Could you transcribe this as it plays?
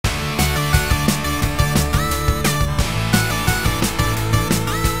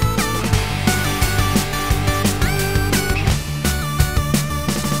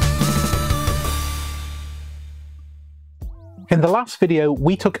In the last video,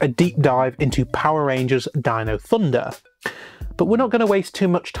 we took a deep dive into Power Rangers Dino Thunder. But we're not going to waste too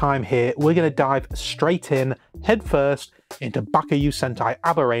much time here, we're going to dive straight in, head first, into Bakuryuu Sentai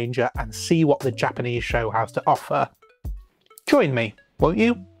Abaranger and see what the Japanese show has to offer. Join me, won't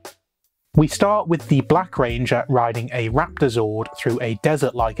you? We start with the Black Ranger riding a Raptor Zord through a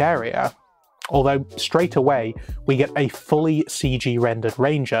desert-like area, although straight away we get a fully CG rendered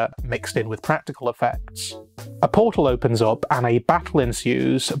Ranger mixed in with practical effects. A portal opens up and a battle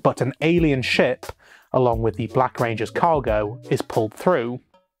ensues, but an alien ship, along with the Black Ranger's cargo, is pulled through.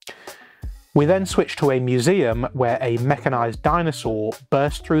 We then switch to a museum where a mechanised dinosaur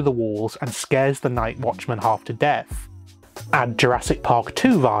bursts through the walls and scares the night watchman half to death. Add Jurassic Park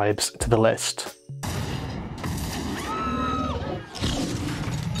 2 vibes to the list.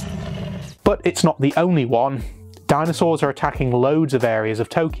 But it's not the only one. Dinosaurs are attacking loads of areas of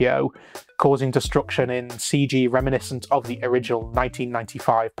Tokyo, causing destruction in CG reminiscent of the original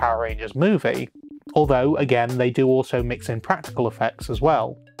 1995 Power Rangers movie, although again they do also mix in practical effects as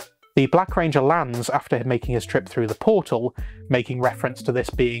well. The Black Ranger lands after making his trip through the portal, making reference to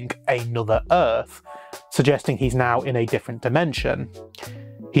this being another Earth, suggesting he's now in a different dimension.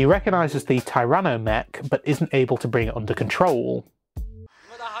 He recognises the Tyrannomech, but isn't able to bring it under control.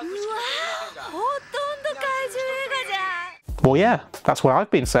 Well yeah, that's what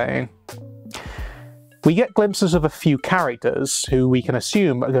I've been saying. We get glimpses of a few characters, who we can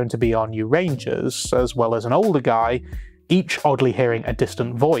assume are going to be our new Rangers, as well as an older guy, each oddly hearing a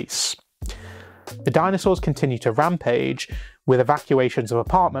distant voice. The dinosaurs continue to rampage, with evacuations of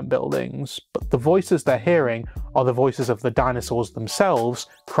apartment buildings, but the voices they're hearing are the voices of the dinosaurs themselves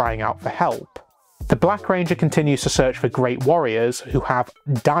crying out for help. The Black Ranger continues to search for great warriors who have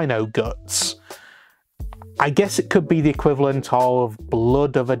dino guts. I guess it could be the equivalent of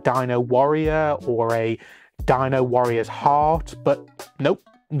blood of a dino warrior or a dino warrior's heart, but nope,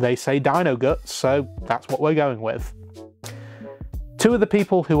 they say dino guts, so that's what we're going with. Two of the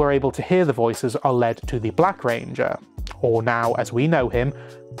people who are able to hear the voices are led to the Black Ranger, or now as we know him,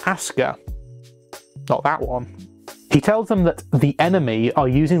 Asuka. Not that one. He tells them that the enemy are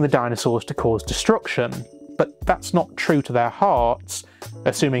using the dinosaurs to cause destruction, but that's not true to their hearts,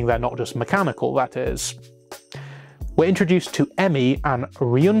 assuming they're not just mechanical, that is. We're introduced to Emi and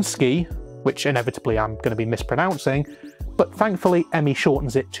Ryunsky, which inevitably I'm going to be mispronouncing, but thankfully Emi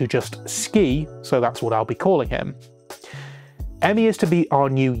shortens it to just Ski, so that's what I'll be calling him. Emi is to be our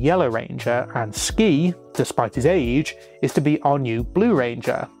new Yellow Ranger, and Ski, despite his age, is to be our new Blue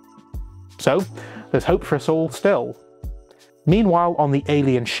Ranger. So, there's hope for us all still. Meanwhile, on the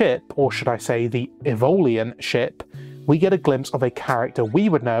alien ship, or should I say the Evolian ship, we get a glimpse of a character we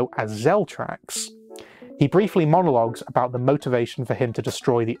would know as Zeltrax. He briefly monologues about the motivation for him to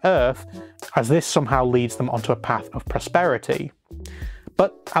destroy the Earth, as this somehow leads them onto a path of prosperity.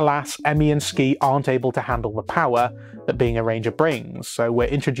 But alas, Emi and Ski aren't able to handle the power that being a Ranger brings, so we're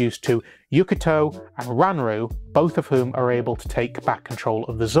introduced to Yukito and Ranru, both of whom are able to take back control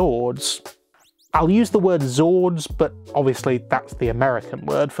of the Zords. I'll use the word Zords, but obviously that's the American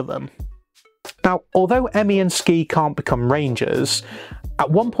word for them. Now, although Emi and Ski can't become Rangers, at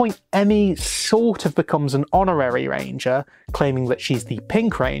one point Emi sort of becomes an honorary Ranger, claiming that she's the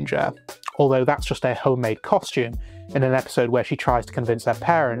Pink Ranger, although that's just a homemade costume in an episode where she tries to convince her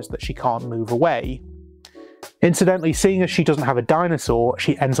parents that she can't move away. Incidentally, seeing as she doesn't have a dinosaur,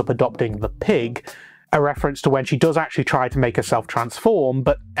 she ends up adopting the pig, a reference to when she does actually try to make herself transform,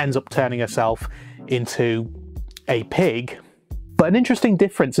 but ends up turning herself into a pig. But an interesting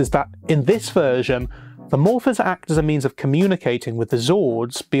difference is that in this version, the morphers act as a means of communicating with the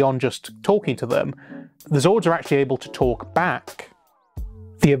Zords beyond just talking to them. The Zords are actually able to talk back.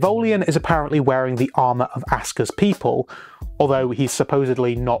 The Evolian is apparently wearing the armour of Asuka's people, although he's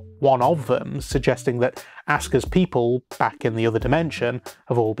supposedly not one of them, suggesting that Asuka's people, back in the other dimension,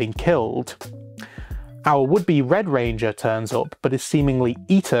 have all been killed. Our would-be Red Ranger turns up, but is seemingly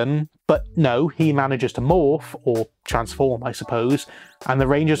eaten, but no, he manages to morph, or transform I suppose, and the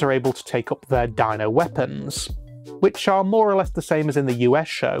Rangers are able to take up their dino weapons, which are more or less the same as in the US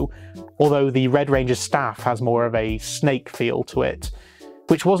show, although the Red Ranger's staff has more of a snake feel to it,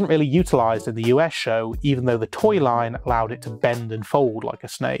 which wasn't really utilised in the US show, even though the toy line allowed it to bend and fold like a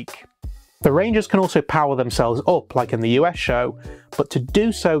snake. The Rangers can also power themselves up like in the US show, but to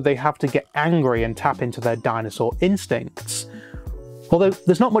do so they have to get angry and tap into their dinosaur instincts. Although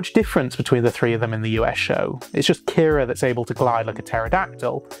there's not much difference between the three of them in the US show, it's just Kira that's able to glide like a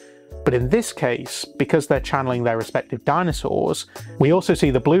pterodactyl. But in this case, because they're channeling their respective dinosaurs, we also see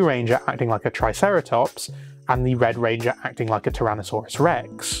the Blue Ranger acting like a Triceratops, and the Red Ranger acting like a Tyrannosaurus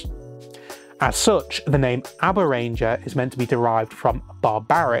Rex. As such, the name Abaranger is meant to be derived from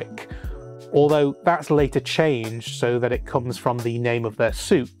barbaric, although that's later changed so that it comes from the name of their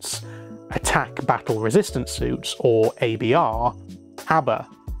suits, Attack Battle Resistance Suits, or ABR, Aber,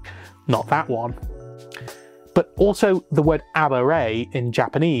 not that one. But also the word abare in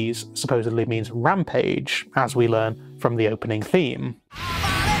Japanese supposedly means rampage, as we learn from the opening theme.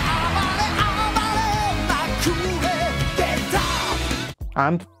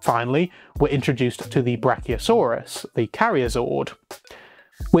 And finally, we're introduced to the Brachiosaurus, the Carrier Zord,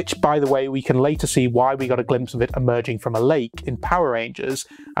 which, by the way, we can later see why we got a glimpse of it emerging from a lake in Power Rangers,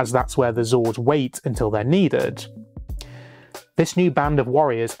 as that's where the Zords wait until they're needed. This new band of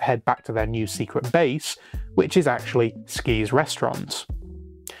warriors head back to their new secret base, which is actually Ski's restaurant.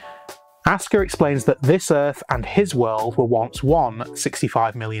 Asuka explains that this Earth and his world were once one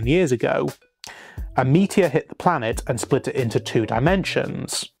 65 million years ago. A meteor hit the planet and split it into 2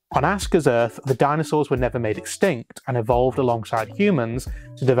 dimensions. On Asuka's Earth, the dinosaurs were never made extinct and evolved alongside humans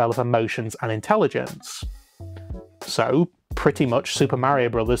to develop emotions and intelligence. So, pretty much Super Mario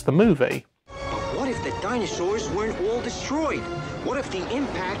Bros. The movie. But what if the dinosaurs weren't all destroyed? What if the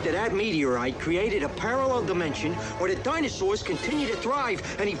impact of that meteorite created a parallel dimension where the dinosaurs continue to thrive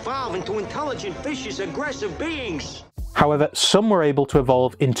and evolve into intelligent, vicious, aggressive beings? However, some were able to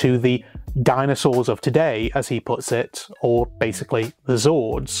evolve into the dinosaurs of today, as he puts it, or basically the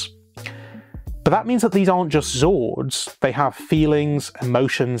Zords. But that means that these aren't just Zords, they have feelings,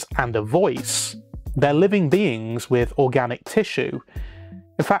 emotions, and a voice. They're living beings with organic tissue.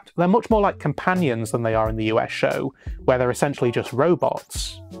 In fact, they're much more like companions than they are in the US show, where they're essentially just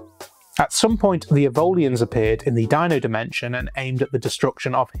robots. At some point, the Evolians appeared in the Dino dimension and aimed at the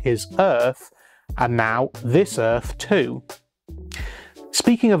destruction of his Earth, and now this Earth too.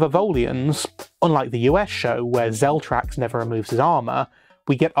 Speaking of Evolians, unlike the US show where Zeltrax never removes his armour,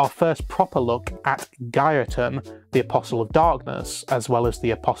 we get our first proper look at Gaerton, the Apostle of Darkness, as well as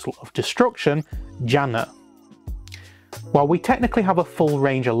the Apostle of Destruction, Janna. While we technically have a full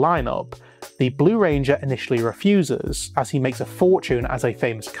Ranger lineup, the Blue Ranger initially refuses, as he makes a fortune as a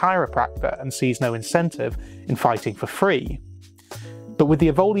famous chiropractor and sees no incentive in fighting for free. But with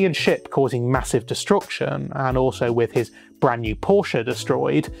the Evolian ship causing massive destruction, and also with his brand new Porsche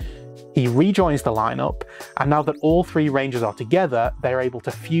destroyed, he rejoins the lineup, and now that all 3 Rangers are together, they're able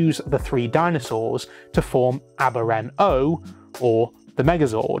to fuse the 3 dinosaurs to form Abaren-O, or the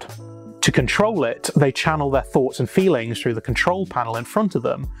Megazord. To control it, they channel their thoughts and feelings through the control panel in front of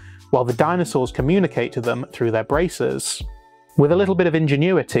them, while the dinosaurs communicate to them through their braces. With a little bit of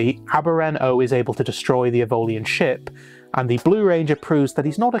ingenuity, Abaren-O is able to destroy the Evolian ship, and the Blue Ranger proves that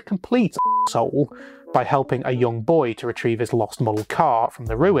he's not a complete asshole by helping a young boy to retrieve his lost model car from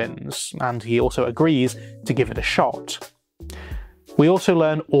the ruins, and he also agrees to give it a shot. We also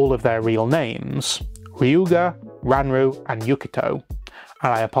learn all of their real names: Ryuga, Ranru, and Yukito,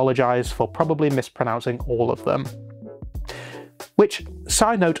 and I apologise for probably mispronouncing all of them. Which,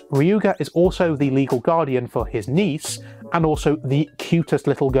 side note, Ryuga is also the legal guardian for his niece, and also the cutest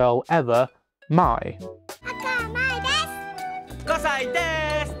little girl ever, Mai.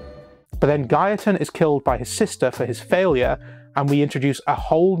 But then Gaerton is killed by his sister for his failure, and we introduce a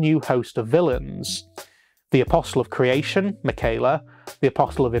whole new host of villains. The Apostle of Creation, Michaela, the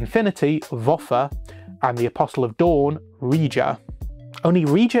Apostle of Infinity, Voffa, and the Apostle of Dawn, Rija. Only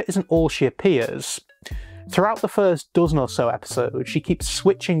Rija isn't all she appears. Throughout the first dozen or so episodes, she keeps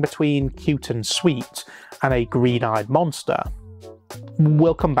switching between cute and sweet, and a green-eyed monster.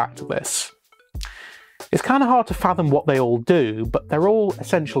 We'll come back to this. It's kind of hard to fathom what they all do, but they're all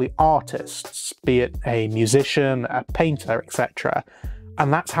essentially artists, be it a musician, a painter, etc.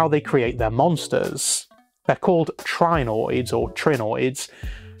 And that's how they create their monsters. They're called trinoids or trinoids,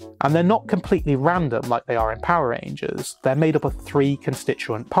 and they're not completely random like they are in Power Rangers. They're made up of 3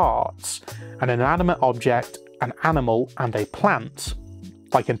 constituent parts: an inanimate object, an animal, and a plant.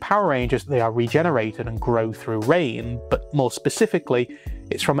 Like in Power Rangers, they are regenerated and grow through rain, but more specifically,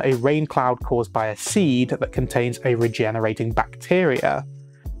 it's from a rain cloud caused by a seed that contains a regenerating bacteria.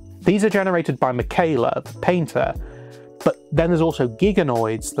 These are generated by Michaela, the painter, but then there's also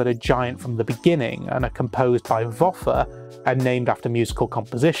giganoids that are giant from the beginning and are composed by Voffa and named after musical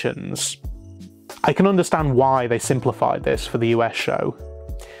compositions. I can understand why they simplified this for the US show.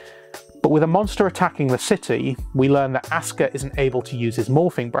 But with a monster attacking the city, we learn that Asuka isn't able to use his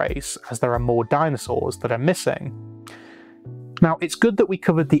morphing brace, as there are more dinosaurs that are missing. Now, it's good that we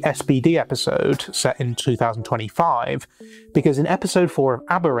covered the SBD episode, set in 2025, because in episode 4 of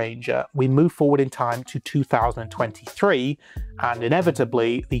Abaranger, we move forward in time to 2023, and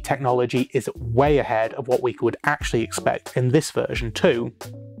inevitably, the technology is way ahead of what we could actually expect in this version too.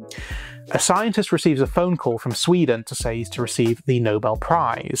 a scientist receives a phone call from Sweden to say he's to receive the Nobel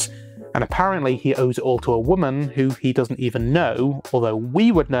Prize, and apparently he owes it all to a woman who he doesn't even know, although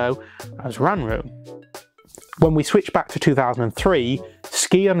we would know as Ranru. When we switch back to 2003,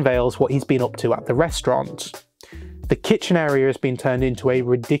 Ski unveils what he's been up to at the restaurant. The kitchen area has been turned into a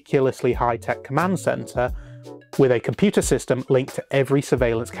ridiculously high-tech command centre, with a computer system linked to every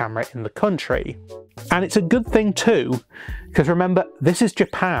surveillance camera in the country. And it's a good thing too, because remember, this is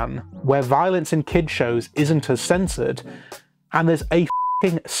Japan, where violence in kids shows isn't as censored, and there's a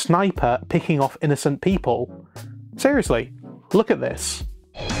f***ing sniper picking off innocent people. Seriously, look at this.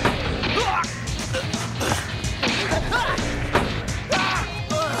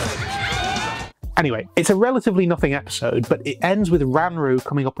 Anyway, it's a relatively nothing episode, but it ends with Ranru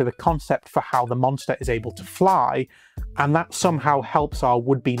coming up with a concept for how the monster is able to fly, and that somehow helps our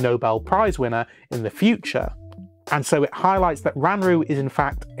would-be Nobel Prize winner in the future. And so it highlights that Ranru is in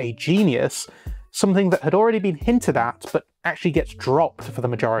fact a genius, something that had already been hinted at, but actually gets dropped for the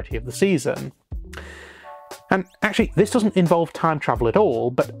majority of the season. And actually, this doesn't involve time travel at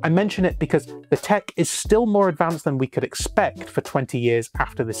all, but I mention it because the tech is still more advanced than we could expect for 20 years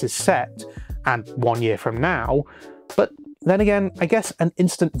after this is set, and 1 year from now. But then again, I guess an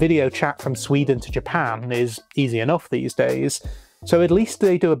instant video chat from Sweden to Japan is easy enough these days, so at least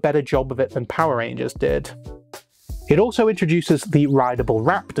they do a better job of it than Power Rangers did. It also introduces the rideable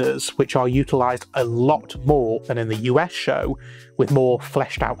raptors, which are utilised a lot more than in the US show, with more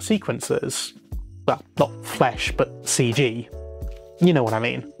fleshed out sequences. Well, not flesh, but CG. You know what I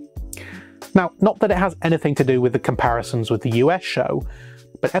mean. Now, not that it has anything to do with the comparisons with the US show,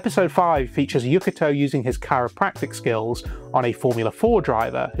 but episode 5 features Yukito using his chiropractic skills on a Formula 4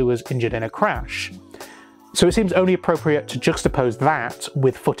 driver who was injured in a crash. So it seems only appropriate to juxtapose that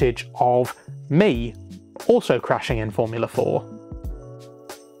with footage of me also crashing in Formula 4.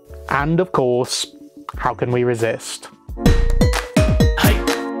 And of course, how can we resist?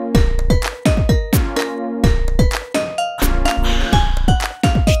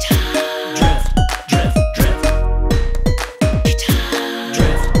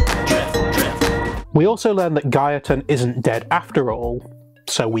 We also learn that Gayaton isn't dead after all,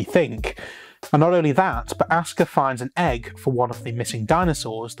 so we think. And not only that, but Asuka finds an egg for one of the missing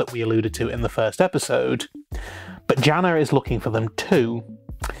dinosaurs that we alluded to in the first episode. But Jana is looking for them too.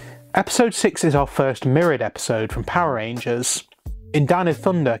 Episode 6 is our first mirrored episode from Power Rangers. In Dino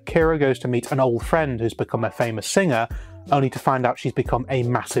Thunder, Kira goes to meet an old friend who's become a famous singer, only to find out she's become a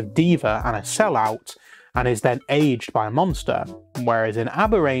massive diva and a sellout, and is then aged by a monster. Whereas in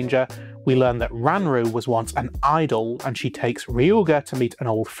Abaranger, we learn that Ranru was once an idol, and she takes Ryuga to meet an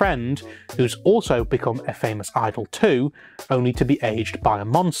old friend who's also become a famous idol too, only to be aged by a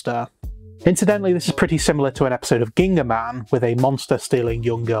monster. Incidentally, this is pretty similar to an episode of Ginga Man with a monster stealing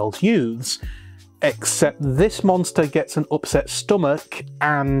young girls' youths, except this monster gets an upset stomach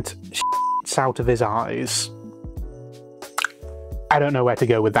and shits out of his eyes. I don't know where to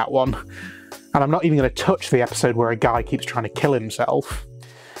go with that one. And I'm not even going to touch the episode where a guy keeps trying to kill himself.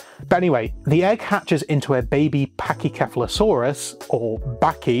 But anyway, the egg hatches into a baby Pachycephalosaurus, or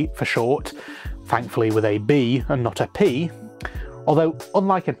Baki for short, thankfully with a B and not a P. Although,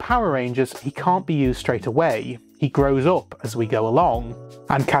 unlike in Power Rangers, he can't be used straight away. He grows up as we go along,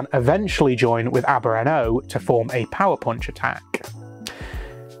 and can eventually join with Abarano to form a Power Punch attack.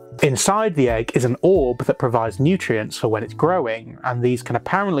 Inside the egg is an orb that provides nutrients for when it's growing, and these can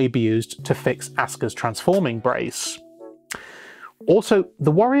apparently be used to fix Asuka's transforming brace. Also,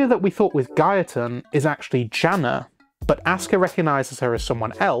 the warrior that we thought was Gayaton is actually Jana, but Asuka recognises her as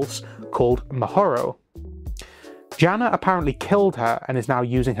someone else called Mahoro. Jana apparently killed her and is now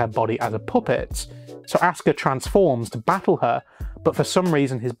using her body as a puppet, so Asuka transforms to battle her, but for some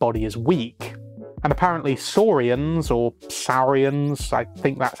reason his body is weak. And apparently Saurians, or Saurians, I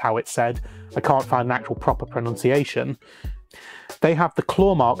think that's how it's said, I can't find an actual proper pronunciation, they have the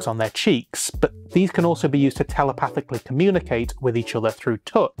claw marks on their cheeks, but these can also be used to telepathically communicate with each other through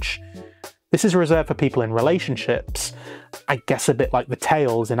touch. This is reserved for people in relationships, I guess a bit like the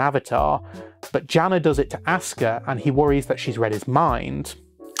Tails in Avatar, but Jana does it to Asuka and he worries that she's read his mind.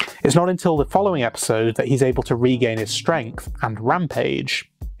 It's not until the following episode that he's able to regain his strength and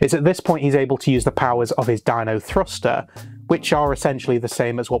rampage. It's at this point he's able to use the powers of his Dino Thruster, which are essentially the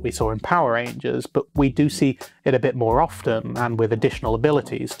same as what we saw in Power Rangers, but we do see it a bit more often, and with additional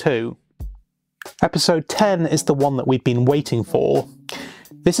abilities too. Episode 10 is the one that we've been waiting for.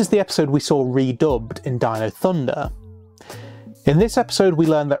 This is the episode we saw redubbed in Dino Thunder. In this episode we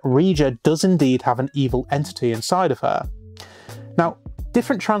learn that Rija does indeed have an evil entity inside of her. Now,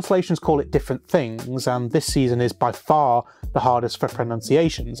 different translations call it different things, and this season is by far the hardest for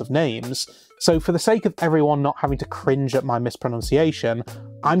pronunciations of names, so for the sake of everyone not having to cringe at my mispronunciation,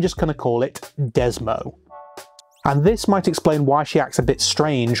 I'm just going to call it Desmo. And this might explain why she acts a bit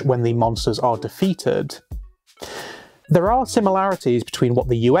strange when the monsters are defeated. There are similarities between what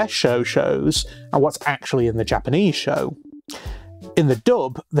the US show shows and what's actually in the Japanese show. In the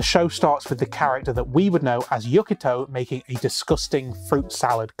dub, the show starts with the character that we would know as Yukito making a disgusting fruit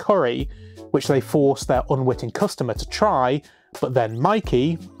salad curry, which they force their unwitting customer to try, but then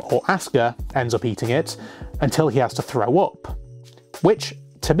Mikey, or Asuka, ends up eating it until he has to throw up. Which,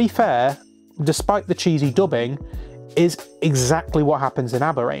 to be fair, despite the cheesy dubbing, is exactly what happens in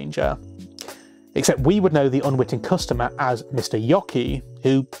Abaranger. Except we would know the unwitting customer as Mr. Yoki,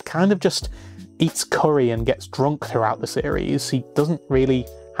 who kind of just eats curry and gets drunk throughout the series. He doesn't really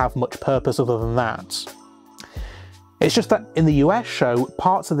have much purpose other than that. It's just that in the US show,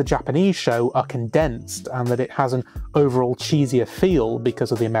 parts of the Japanese show are condensed and that it has an overall cheesier feel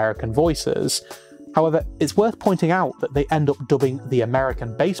because of the American voices. However, it's worth pointing out that they end up dubbing the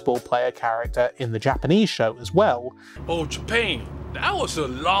American baseball player character in the Japanese show as well. Oh, Japan, that was a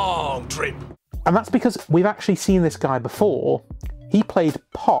long trip. And that's because we've actually seen this guy before. He played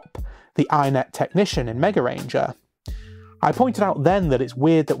Pop, the iNet technician in Mega Ranger. I pointed out then that it's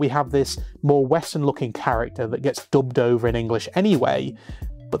weird that we have this more Western looking character that gets dubbed over in English anyway,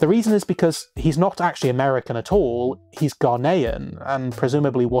 but the reason is because he's not actually American at all, he's Ghanaian, and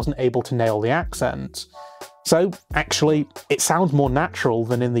presumably wasn't able to nail the accent. So actually, it sounds more natural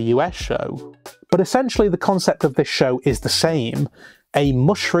than in the US show. But essentially the concept of this show is the same. A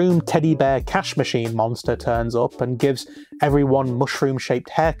mushroom teddy bear cash machine monster turns up and gives everyone mushroom-shaped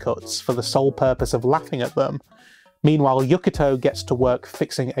haircuts for the sole purpose of laughing at them. Meanwhile, Yukito gets to work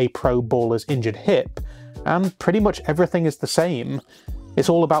fixing a pro baller's injured hip, and pretty much everything is the same. It's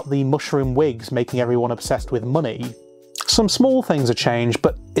all about the mushroom wigs making everyone obsessed with money. Some small things are changed,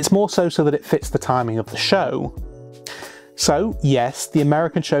 but it's more so that it fits the timing of the show. So, yes, the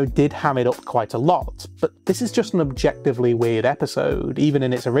American show did ham it up quite a lot, but this is just an objectively weird episode, even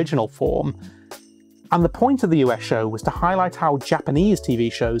in its original form. And the point of the US show was to highlight how Japanese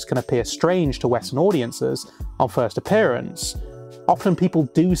TV shows can appear strange to Western audiences on first appearance. Often people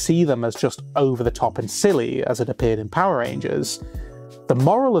do see them as just over the top and silly, as it appeared in Power Rangers. The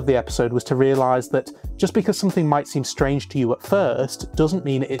moral of the episode was to realise that just because something might seem strange to you at first, doesn't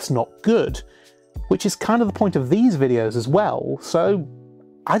mean it's not good. Which is kind of the point of these videos as well, so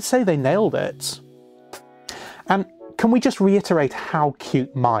I'd say they nailed it. And can we just reiterate how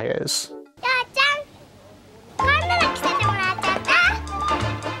cute Mai is?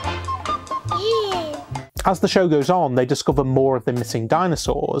 As the show goes on, they discover more of the missing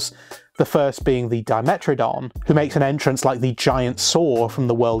dinosaurs, the first being the Dimetrodon, who makes an entrance like the giant saw from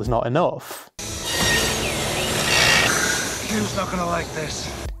The World Is Not Enough. Who's not gonna like this?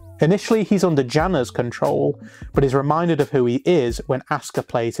 Initially, he's under Janna's control, but is reminded of who he is when Asuka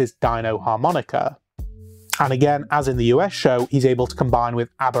plays his Dino harmonica. And again, as in the US show, he's able to combine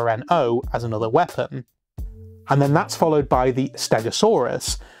with Abaranger as another weapon. And then that's followed by the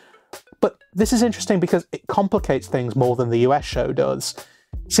Stegosaurus. But this is interesting because it complicates things more than the US show does.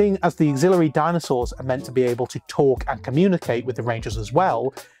 Seeing as the auxiliary dinosaurs are meant to be able to talk and communicate with the Rangers as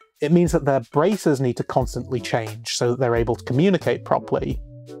well, it means that their braces need to constantly change so that they're able to communicate properly.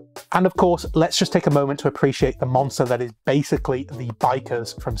 And of course, let's just take a moment to appreciate the monster that is basically the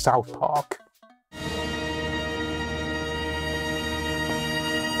bikers from South Park.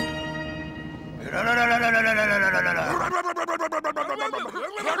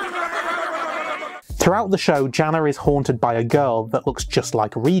 Throughout the show, Janna is haunted by a girl that looks just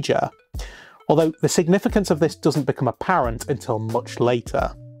like Regia, although the significance of this doesn't become apparent until much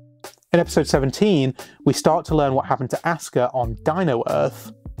later. In episode 17, we start to learn what happened to Asuka on Dino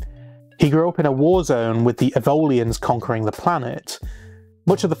Earth. He grew up in a war zone with the Evolians conquering the planet.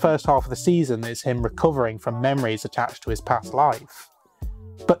 Much of the first half of the season is him recovering from memories attached to his past life.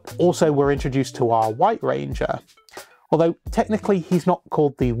 But also we're introduced to our White Ranger. Although technically he's not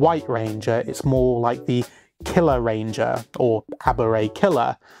called the White Ranger, it's more like the Killer Ranger, or Abaranger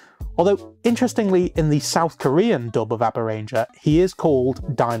Killer. Although, interestingly, in the South Korean dub of Abaranger, he is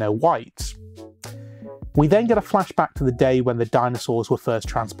called Dino White. We then get a flashback to the day when the dinosaurs were first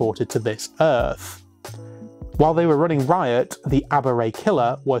transported to this Earth. While they were running riot, the Abaranger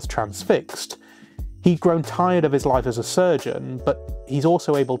Killer was transfixed. He'd grown tired of his life as a surgeon, but he's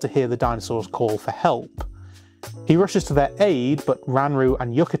also able to hear the dinosaurs call for help. He rushes to their aid, but Ranru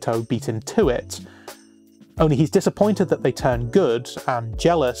and Yukito beat him to it. Only he's disappointed that they turn good, and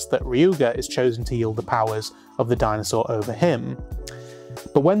jealous that Ryuga is chosen to yield the powers of the dinosaur over him.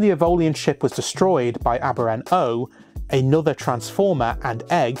 But when the Evolian ship was destroyed by Abaranger, another transformer and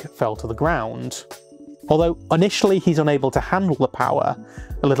egg fell to the ground. Although initially he's unable to handle the power,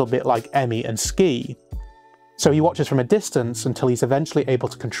 a little bit like Emi and Ski. So he watches from a distance until he's eventually able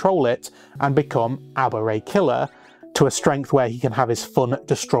to control it and become Abaranger Killer, to a strength where he can have his fun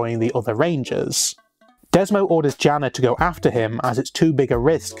destroying the other Rangers. Desmo orders Janna to go after him as it's too big a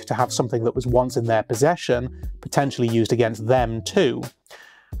risk to have something that was once in their possession potentially used against them too.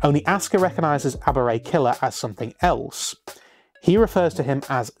 Only Asuka recognises Abaranger Killer as something else. He refers to him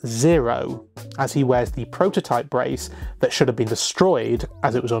as Zero, as he wears the prototype brace that should have been destroyed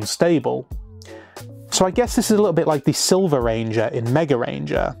as it was unstable. So I guess this is a little bit like the Silver Ranger in Mega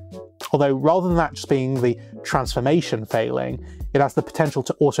Ranger, although rather than that just being the transformation failing, it has the potential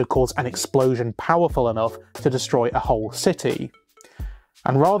to also cause an explosion powerful enough to destroy a whole city.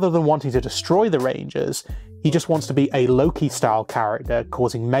 And rather than wanting to destroy the Rangers, he just wants to be a Loki-style character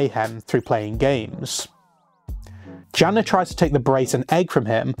causing mayhem through playing games. Janna tries to take the brace and egg from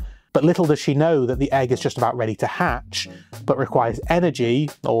him, but little does she know that the egg is just about ready to hatch, but requires energy,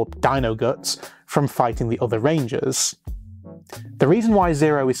 or dino guts, from fighting the other Rangers. The reason why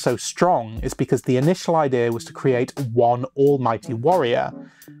Zero is so strong is because the initial idea was to create one almighty warrior,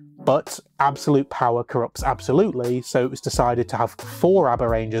 but absolute power corrupts absolutely, so it was decided to have 4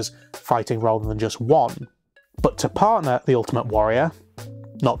 Abarangers fighting rather than just one. But to partner the Ultimate Warrior,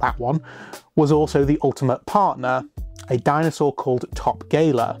 not that one, was also the Ultimate Partner, a dinosaur called Top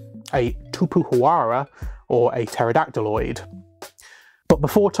Gala, a Tupuhuara, or a pterodactyloid. But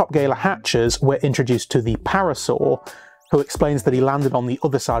before Top Gala hatches, we're introduced to the Parasaur, who explains that he landed on the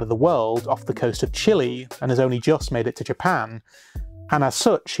other side of the world off the coast of Chile and has only just made it to Japan, and as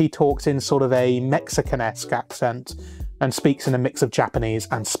such he talks in sort of a Mexican-esque accent and speaks in a mix of Japanese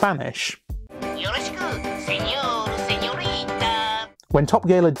and Spanish. When Top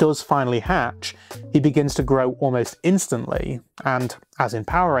Gala does finally hatch, he begins to grow almost instantly, and, as in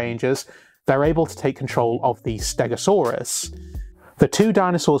Power Rangers, they're able to take control of the Stegosaurus. The 2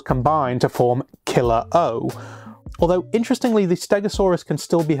 dinosaurs combine to form Killer O, although interestingly the Stegosaurus can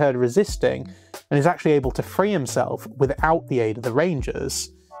still be heard resisting, and is actually able to free himself without the aid of the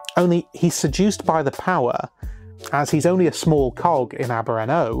Rangers. Only he's seduced by the power, as he's only a small cog in Abaranger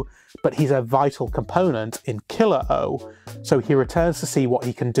O, but he's a vital component in Killer O, so he returns to see what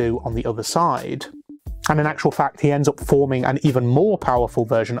he can do on the other side. And in actual fact he ends up forming an even more powerful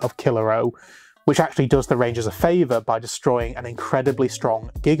version of Killer O, which actually does the Rangers a favour by destroying an incredibly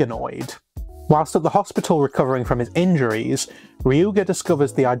strong Giganoid. Whilst at the hospital recovering from his injuries, Ryuga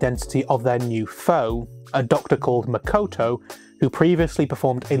discovers the identity of their new foe, a doctor called Makoto, who previously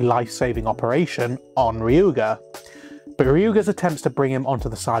performed a life-saving operation on Ryuga. But Ryuga's attempts to bring him onto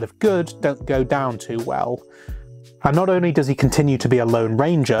the side of good don't go down too well. And not only does he continue to be a Lone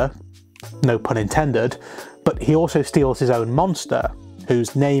Ranger, no pun intended, but he also steals his own monster,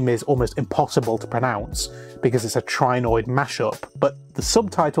 whose name is almost impossible to pronounce because it's a Trinoid mashup, but the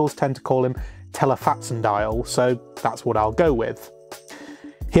subtitles tend to call him Telefatsendile, so that's what I'll go with.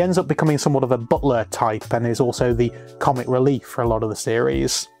 He ends up becoming somewhat of a butler type and is also the comic relief for a lot of the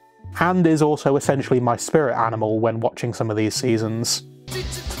series, and is also essentially my spirit animal when watching some of these seasons.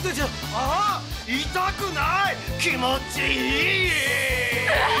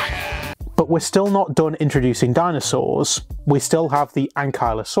 But we're still not done introducing dinosaurs. We still have the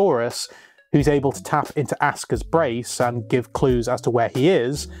Ankylosaurus, who's able to tap into Asuka's brace and give clues as to where he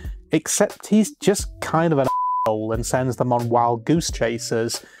is, except he's just kind of an asshole and sends them on wild goose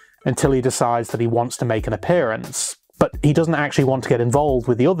chases until he decides that he wants to make an appearance. But he doesn't actually want to get involved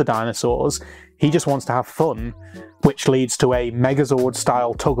with the other dinosaurs, he just wants to have fun, which leads to a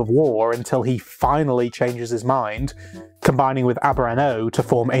Megazord-style tug-of-war until he finally changes his mind, combining with Abaranger O to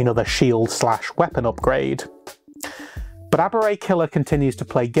form another shield/weapon upgrade. But Abaranger Killer continues to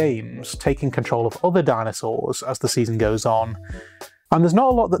play games, taking control of other dinosaurs as the season goes on. And there's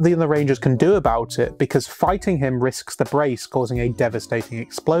not a lot that the other Rangers can do about it, because fighting him risks the brace causing a devastating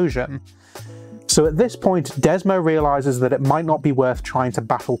explosion. So at this point, Desmo realises that it might not be worth trying to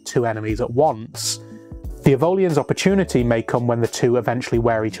battle 2 enemies at once. The Evolian's opportunity may come when the 2 eventually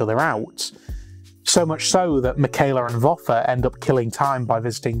wear each other out. So much so that Michaela and Voffa end up killing time by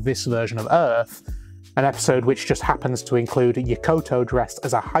visiting this version of Earth, an episode which just happens to include Yokota dressed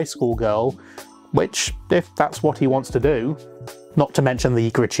as a high school girl, which, if that's what he wants to do. Not to mention the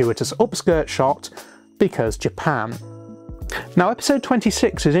gratuitous upskirt shot, because Japan. Now episode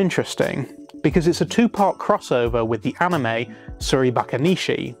 26 is interesting, because it's a 2-part crossover with the anime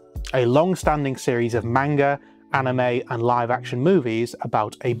Suribakanishi, a long-standing series of manga, anime and live-action movies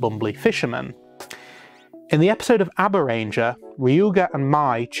about a bumbly fisherman. In the episode of Abaranger, Ryuga and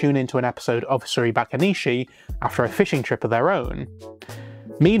Mai tune into an episode of Suribakanishi after a fishing trip of their own.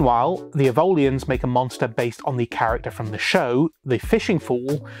 Meanwhile, the Evolians make a monster based on the character from the show, the Fishing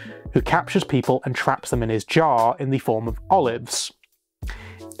Fool, who captures people and traps them in his jar in the form of olives.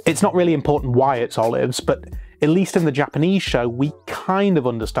 It's not really important why it's olives, but at least in the Japanese show we kind of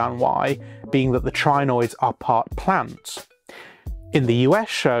understand why, being that the trinoids are part plant. In the US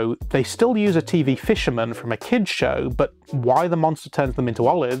show, they still use a TV fisherman from a kids show, but why the monster turns them into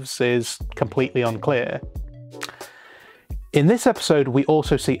olives is completely unclear. In this episode, we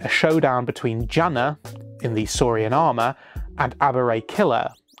also see a showdown between Jana, in the Saurian armour, and Abare Killer,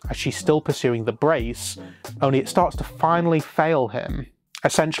 as she's still pursuing the brace, only it starts to finally fail him.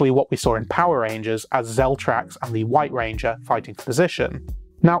 Essentially what we saw in Power Rangers as Zeltrax and the White Ranger fighting for position.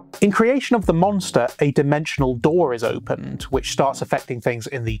 Now, in creation of the monster, a dimensional door is opened, which starts affecting things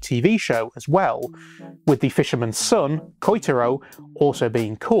in the TV show as well, with the fisherman's son, Koitaro, also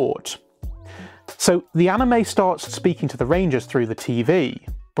being caught. So the anime starts speaking to the Rangers through the TV,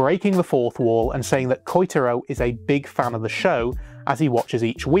 breaking the fourth wall and saying that Koitaro is a big fan of the show as he watches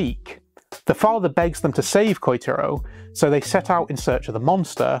each week. The father begs them to save Koitaro, so they set out in search of the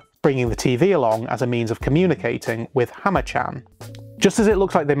monster, bringing the TV along as a means of communicating with Hama-chan. Just as it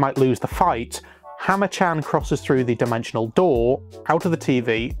looks like they might lose the fight, Hama-chan crosses through the dimensional door, out of the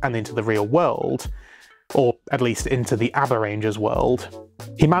TV and into the real world, or at least into the Abarangers world.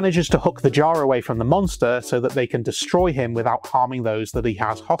 He manages to hook the jar away from the monster so that they can destroy him without harming those that he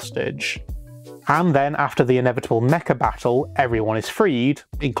has hostage. And then after the inevitable mecha battle, everyone is freed,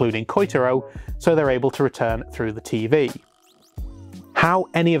 including Koitaro, so they're able to return through the TV. How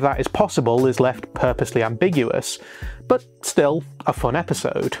any of that is possible is left purposely ambiguous, but still a fun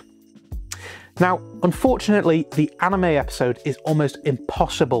episode. Now, unfortunately, the anime episode is almost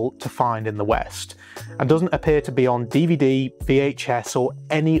impossible to find in the West, and doesn't appear to be on DVD, VHS, or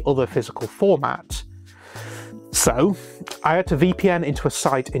any other physical format. So, I had to VPN into a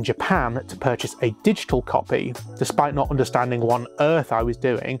site in Japan to purchase a digital copy, despite not understanding what on earth I was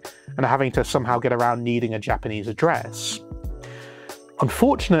doing, and having to somehow get around needing a Japanese address.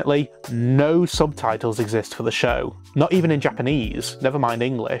 Unfortunately, no subtitles exist for the show, not even in Japanese, never mind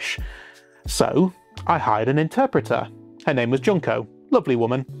English. So, I hired an interpreter. Her name was Junko, lovely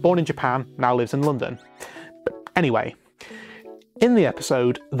woman, born in Japan, now lives in London. But anyway, in the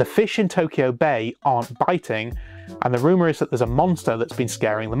episode, the fish in Tokyo Bay aren't biting, and the rumour is that there's a monster that's been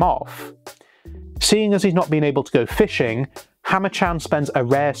scaring them off. Seeing as he's not been able to go fishing, Hama-chan spends a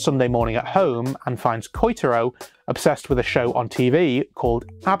rare Sunday morning at home and finds Koitaro obsessed with a show on TV called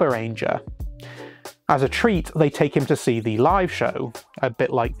Abaranger. As a treat, they take him to see the live show, a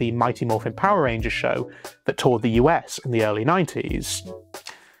bit like the Mighty Morphin Power Rangers show that toured the US in the early 90s.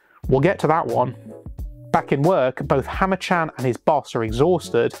 We'll get to that one. Back in work, both Hama-chan and his boss are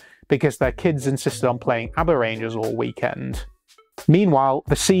exhausted because their kids insisted on playing Abarangers all weekend. Meanwhile,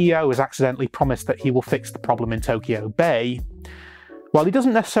 the CEO has accidentally promised that he will fix the problem in Tokyo Bay. While he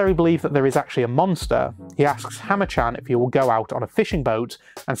doesn't necessarily believe that there is actually a monster, he asks Hama-chan if he will go out on a fishing boat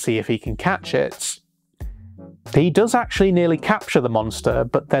and see if he can catch it. He does actually nearly capture the monster,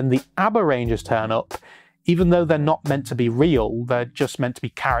 but then the Abarangers turn up. Even though they're not meant to be real, they're just meant to be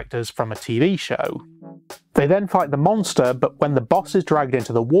characters from a TV show. They then fight the monster, but when the boss is dragged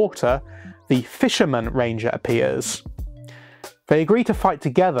into the water, the Fisherman Ranger appears. They agree to fight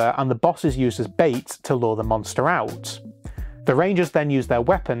together and the boss is used as bait to lure the monster out. The Rangers then use their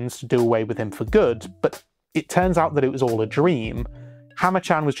weapons to do away with him for good, but it turns out that it was all a dream.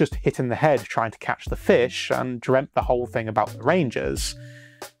 Hama-chan was just hit in the head trying to catch the fish and dreamt the whole thing about the Rangers.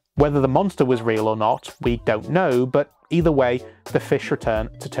 Whether the monster was real or not, we don't know, but either way, the fish return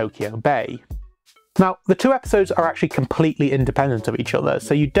to Tokyo Bay. Now, the two episodes are actually completely independent of each other,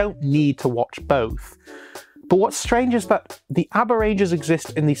 so you don't need to watch both. But what's strange is that the Abarangers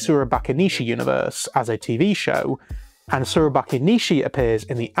exist in the Surabakanishi universe as a TV show, and Surabakanishi appears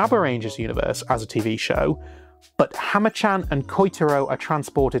in the Abarangers universe as a TV show, but Hama-chan and Koitaro are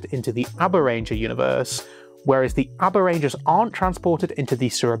transported into the Abaranger universe, whereas the Abarangers aren't transported into the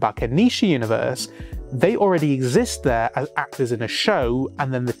Surabakanishi universe. They already exist there as actors in a show,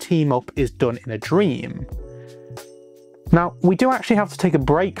 and then the team-up is done in a dream. Now, we do actually have to take a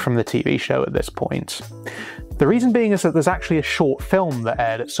break from the TV show at this point. The reason being is that there's actually a short film that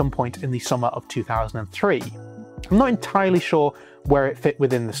aired at some point in the summer of 2003. I'm not entirely sure where it fit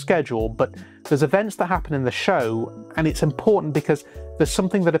within the schedule, but there's events that happen in the show, and it's important because there's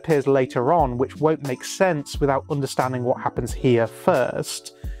something that appears later on which won't make sense without understanding what happens here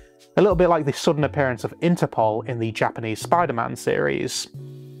first. A little bit like the sudden appearance of Interpol in the Japanese Spider-Man series.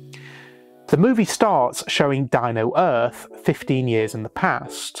 The movie starts showing Dino Earth 15 years in the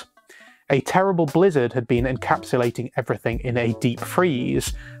past. A terrible blizzard had been encapsulating everything in a deep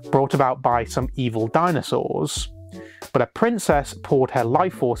freeze, brought about by some evil dinosaurs. But a princess poured her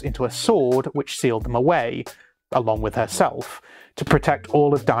life force into a sword which sealed them away, along with herself, to protect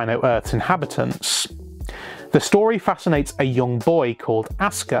all of Dino Earth's inhabitants. The story fascinates a young boy called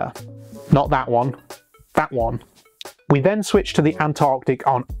Asuka. Not that one. That one. We then switch to the Antarctic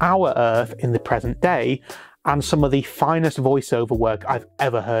on our Earth in the present day, and some of the finest voiceover work I've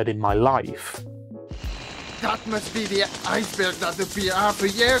ever heard in my life. That must be the iceberg that appeared half a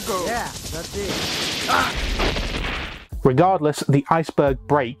year ago. Yeah, that's it. Regardless, the iceberg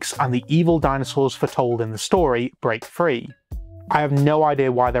breaks and the evil dinosaurs foretold in the story break free. I have no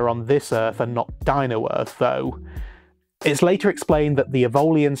idea why they're on this Earth and not Dino Earth though. It's later explained that the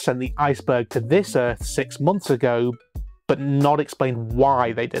Evolians sent the iceberg to this Earth 6 months ago, but not explained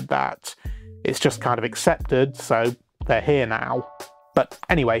why they did that. It's just kind of accepted, so they're here now. But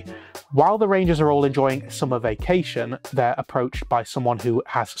anyway, while the Rangers are all enjoying a summer vacation, they're approached by someone who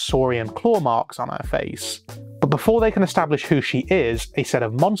has saurian claw marks on her face. But before they can establish who she is, a set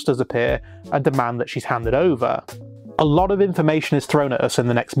of monsters appear and demand that she's handed over. A lot of information is thrown at us in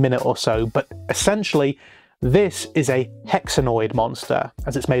the next minute or so, but essentially, this is a hexanoid monster,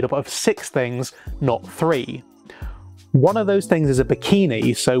 as it's made up of 6 things, not 3. One of those things is a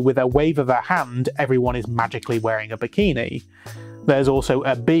bikini, so with a wave of her hand, everyone is magically wearing a bikini. There's also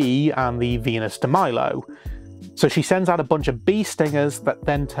a bee and the Venus de Milo. So she sends out a bunch of bee stingers that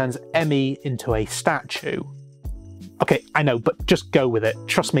then turns Emmy into a statue. Okay, I know, but just go with it.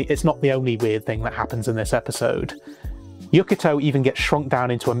 Trust me, it's not the only weird thing that happens in this episode. Yukito even gets shrunk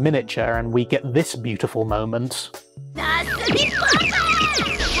down into a miniature, and we get this beautiful moment.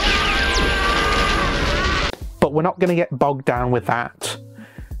 But we're not going to get bogged down with that.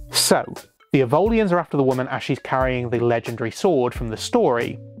 So, the Evolians are after the woman as she's carrying the legendary sword from the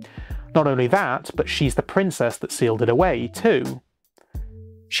story. Not only that, but she's the princess that sealed it away too.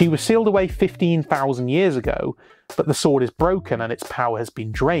 She was sealed away 15,000 years ago, but the sword is broken and its power has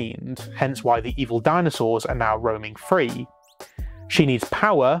been drained, hence why the evil dinosaurs are now roaming free. She needs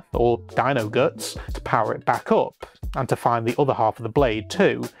power, or dino guts, to power it back up, and to find the other half of the blade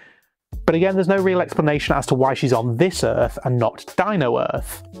too. But again, there's no real explanation as to why she's on this Earth and not Dino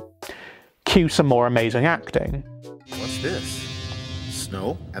Earth. Cue some more amazing acting. What's this?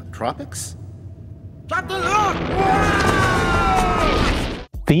 Snow at the tropics?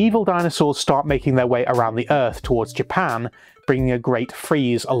 The evil dinosaurs start making their way around the Earth towards Japan, bringing a great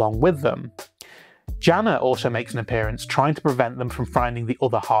freeze along with them. Janna also makes an appearance, trying to prevent them from finding the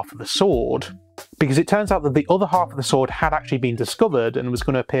other half of the sword. Because it turns out that the other half of the sword had actually been discovered and was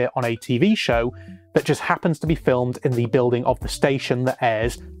going to appear on a TV show that just happens to be filmed in the building of the station that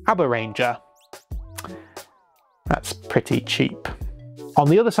airs Abaranger. That's pretty cheap. On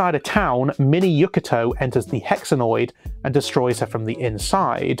the other side of town, Mini Yukito enters the Hexanoid and destroys her from the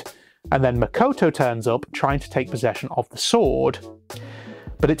inside, and then Makoto turns up trying to take possession of the sword.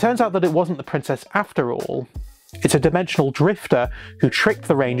 But it turns out that it wasn't the princess after all. It's a dimensional drifter who tricked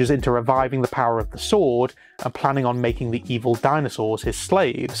the Rangers into reviving the power of the sword and planning on making the evil dinosaurs his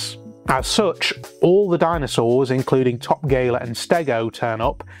slaves. As such, all the dinosaurs, including Top Gala and Stego, turn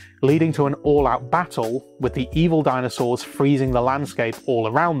up, leading to an all-out battle, with the evil dinosaurs freezing the landscape all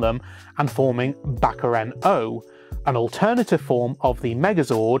around them and forming Bakuryuu, an alternative form of the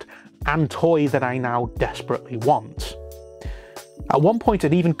Megazord and toy that I now desperately want. At one point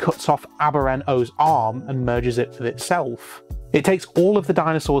it even cuts off Abarenou's arm and merges it with itself. It takes all of the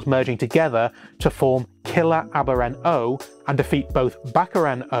dinosaurs merging together to form Killer Abarenou and defeat both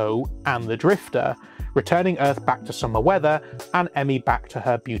Bakuryuu and the Drifter, returning Earth back to summer weather and Emmy back to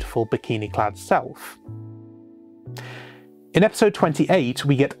her beautiful bikini-clad self. In episode 28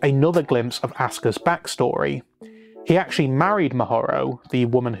 we get another glimpse of Asuka's backstory. He actually married Mahoro, the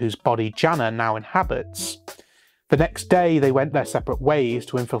woman whose body Janna now inhabits. The next day they went their separate ways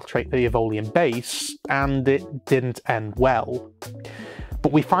to infiltrate the Evolian base, and it didn't end well.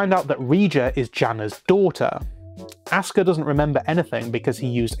 But we find out that Rija is Janna's daughter. Asuka doesn't remember anything because he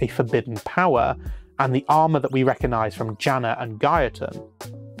used a forbidden power, and the armour that we recognise from Janna and Gayaton.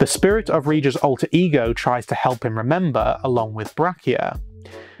 The spirit of Rija's alter ego tries to help him remember, along with Brachia.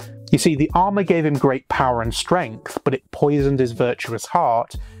 You see, the armour gave him great power and strength, but it poisoned his virtuous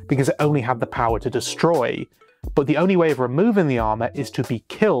heart because it only had the power to destroy. But the only way of removing the armour is to be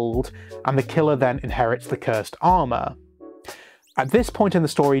killed, and the killer then inherits the cursed armour. At this point in the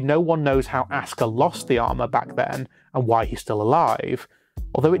story, no one knows how Asuka lost the armour back then, and why he's still alive.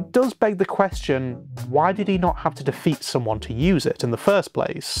 Although it does beg the question, why did he not have to defeat someone to use it in the first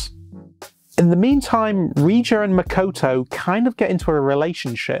place? In the meantime, Rija and Makoto kind of get into a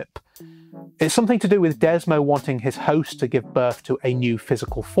relationship. It's something to do with Desmo wanting his host to give birth to a new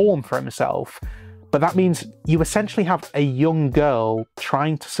physical form for himself, but that means you essentially have a young girl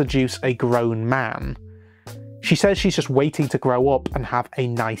trying to seduce a grown man. She says she's just waiting to grow up and have a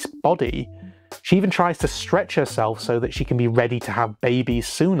nice body. She even tries to stretch herself so that she can be ready to have babies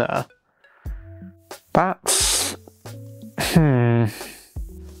sooner. That's...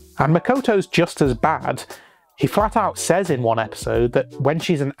 And Makoto's just as bad. He flat out says in one episode that when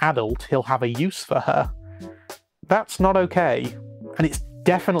she's an adult, he'll have a use for her. That's not okay. And it's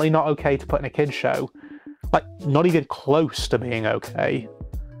definitely not okay to put in a kid's show. Like, not even close to being okay.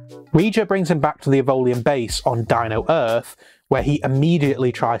 Rija brings him back to the Evolian base on Dino Earth, where he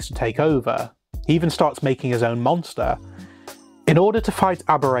immediately tries to take over. He even starts making his own monster. In order to fight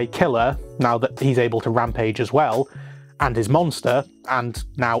Abare Killer, now that he's able to rampage as well, and his monster, and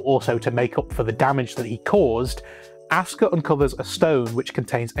now also to make up for the damage that he caused, Asuka uncovers a stone which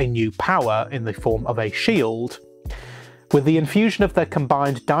contains a new power in the form of a shield. With the infusion of their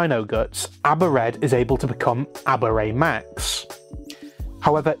combined dino guts, Abared is able to become Abare Max.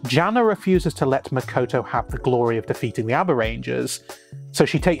 However, Janna refuses to let Makoto have the glory of defeating the Abarangers, so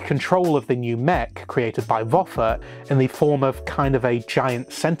she takes control of the new mech created by Voffa in the form of kind of a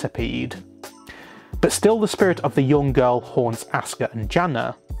giant centipede. But still the spirit of the young girl haunts Asuka and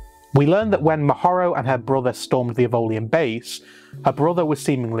Janna. We learn that when Mahoro and her brother stormed the Evolian base, her brother was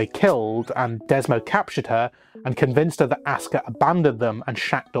seemingly killed, and Desmo captured her and convinced her that Asuka abandoned them and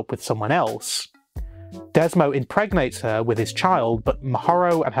shacked up with someone else. Desmo impregnates her with his child, but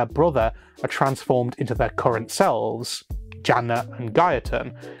Mahoro and her brother are transformed into their current selves, Janna and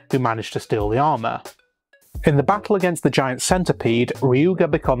Gayaton, who managed to steal the armour. In the battle against the giant centipede, Ryuga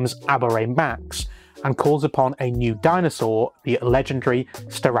becomes Abare Max, and calls upon a new dinosaur, the legendary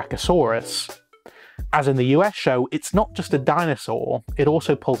Styracosaurus. As in the US show, it's not just a dinosaur, it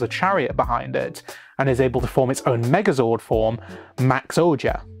also pulls a chariot behind it, and is able to form its own Megazord form, Max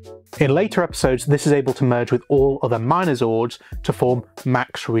Oja. In later episodes, this is able to merge with all other minor Zords to form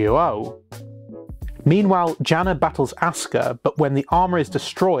Max Ryuo. Meanwhile, Janna battles Asuka, but when the armour is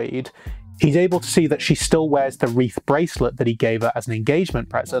destroyed, he's able to see that she still wears the wreath bracelet that he gave her as an engagement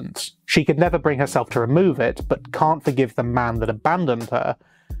present. She could never bring herself to remove it, but can't forgive the man that abandoned her.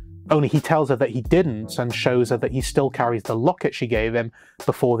 Only he tells her that he didn't, and shows her that he still carries the locket she gave him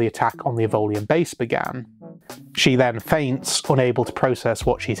before the attack on the Evolian base began. She then faints, unable to process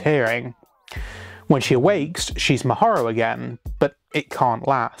what she's hearing. When she awakes, she's Mahoro again, but it can't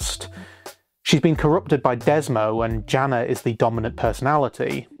last. She's been corrupted by Desmo, and Janna is the dominant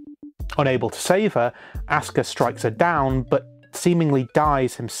personality. Unable to save her, Asuka strikes her down, but seemingly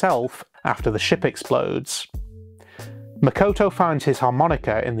dies himself after the ship explodes. Makoto finds his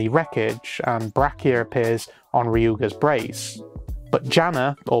harmonica in the wreckage, and Brachia appears on Ryuga's brace. But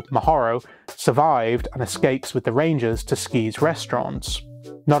Janna, or Mahoro, survived and escapes with the Rangers to Ski's restaurant.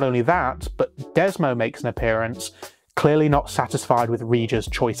 Not only that, but Desmo makes an appearance, clearly not satisfied with Rija's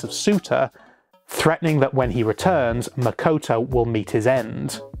choice of suitor, threatening that when he returns, Makoto will meet his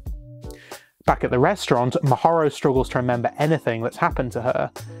end. Back at the restaurant, Mahoro struggles to remember anything that's happened to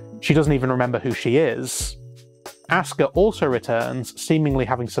her. She doesn't even remember who she is. Asuka also returns, seemingly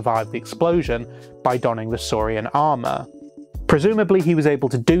having survived the explosion by donning the Saurian armour. Presumably he was able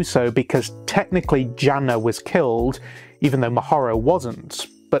to do so because technically Janna was killed, even though Mahoro wasn't,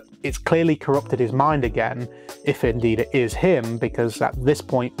 but it's clearly corrupted his mind again, if indeed it is him, because at this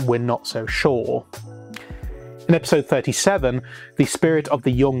point we're not so sure. In episode 37, the spirit of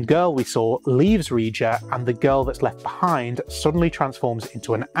the young girl we saw leaves Rija, and the girl that's left behind suddenly transforms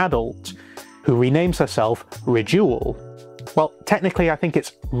into an adult, who renames herself Rijul. Well, technically I think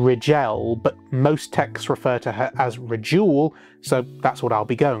it's Rijel, but most texts refer to her as Rijul, so that's what I'll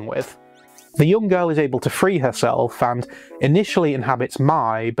be going with. The young girl is able to free herself, and initially inhabits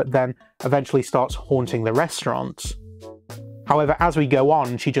Mai, but then eventually starts haunting the restaurant. However, as we go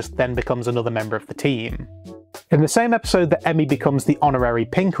on, she just then becomes another member of the team. In the same episode that Emmy becomes the honorary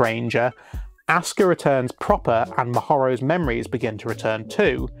Pink Ranger, Asuka returns proper and Mahoro's memories begin to return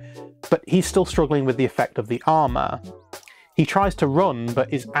too, but he's still struggling with the effect of the armour. He tries to run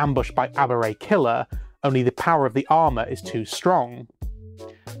but is ambushed by Abare Killer, only the power of the armour is too strong.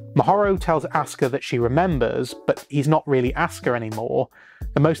 Mahoro tells Asuka that she remembers, but he's not really Asuka anymore.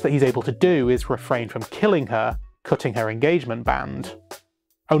 The most that he's able to do is refrain from killing her, cutting her engagement band.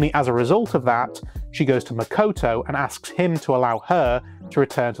 Only as a result of that, she goes to Makoto and asks him to allow her to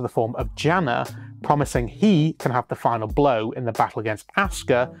return to the form of Janna, promising he can have the final blow in the battle against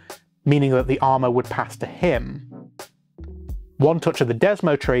Asuka, meaning that the armour would pass to him. One touch of the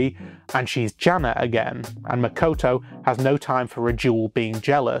Desmo tree, and she's Jana again, and Makoto has no time for Rajul being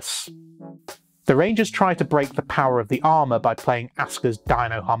jealous. The Rangers try to break the power of the armour by playing Asuka's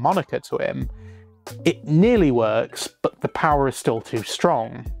Dino harmonica to him. It nearly works, but the power is still too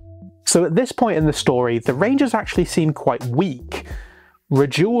strong. So at this point in the story, the Rangers actually seem quite weak.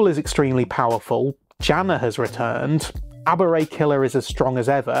 Rajul is extremely powerful, Jana has returned, Abare Killer is as strong as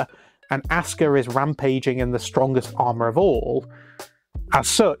ever, and Asuka is rampaging in the strongest armour of all. As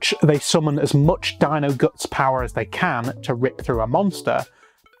such, they summon as much Dino Guts power as they can to rip through a monster,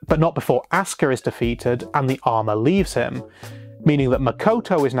 but not before Asuka is defeated and the armour leaves him, meaning that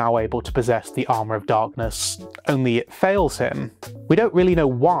Makoto is now able to possess the Armour of Darkness, only it fails him. We don't really know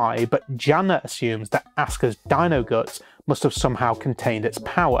why, but Jana assumes that Asuka's Dino Guts must have somehow contained its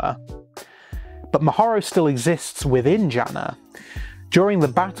power. But Mahoro still exists within Jana. During the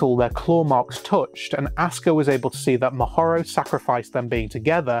battle, their claw marks touched, and Asuka was able to see that Mahoro sacrificed them being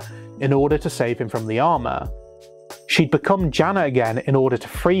together in order to save him from the armour. She'd become Jana again in order to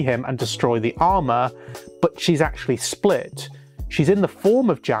free him and destroy the armour, but she's actually split. She's in the form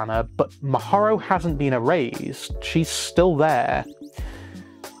of Jana, but Mahoro hasn't been erased. She's still there.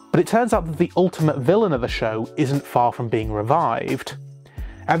 But it turns out that the ultimate villain of the show isn't far from being revived.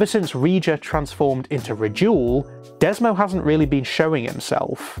 Ever since Rija transformed into Rajul, Desmo hasn't really been showing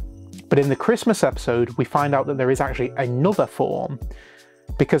himself. But in the Christmas episode, we find out that there is actually another form.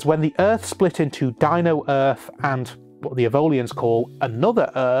 Because when the Earth split into Dino Earth and what the Evolians call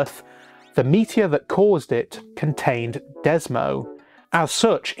Another Earth, the meteor that caused it contained Desmo. As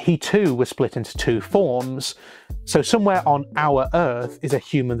such, he too was split into two forms. So somewhere on our Earth is a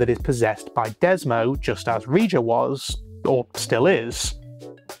human that is possessed by Desmo, just as Rija was, or still is.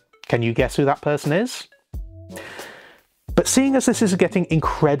 Can you guess who that person is? But seeing as this is getting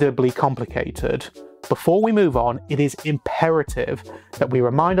incredibly complicated, before we move on, it is imperative that we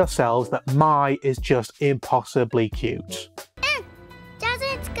remind ourselves that Mai is just impossibly cute.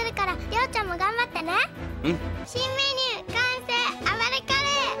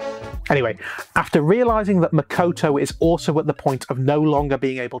 Anyway, after realising that Makoto is also at the point of no longer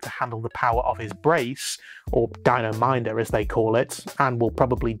being able to handle the power of his brace, or Dino Minder as they call it, and will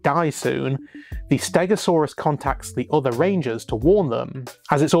probably die soon, the Stegosaurus contacts the other Rangers to warn them,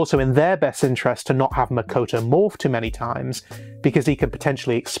 as it's also in their best interest to not have Makoto morph too many times, because he could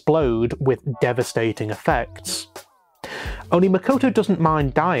potentially explode with devastating effects. Only Makoto doesn't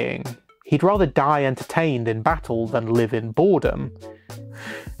mind dying. He'd rather die entertained in battle than live in boredom.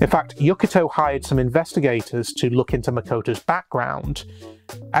 In fact, Yukito hired some investigators to look into Makoto's background.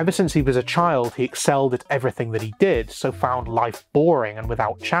 Ever since he was a child, he excelled at everything that he did, so found life boring and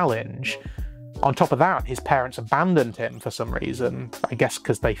without challenge. On top of that, his parents abandoned him for some reason, I guess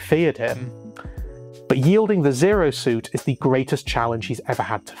because they feared him. But yielding the Zero Suit is the greatest challenge he's ever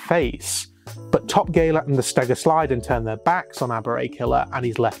had to face. But Top Gala and the Stegosliden turn their backs on Abare Killer and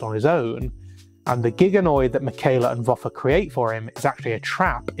he's left on his own. And the Giganoid that Michaela and Voffa create for him is actually a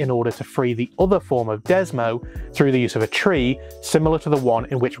trap in order to free the other form of Desmo through the use of a tree, similar to the one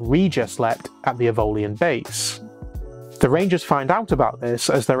in which Rija slept at the Evolian base. The Rangers find out about this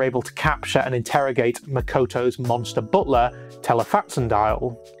as they're able to capture and interrogate Makoto's monster butler,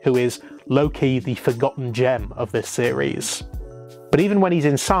 Telefatsendile, who is low-key the forgotten gem of this series. But even when he's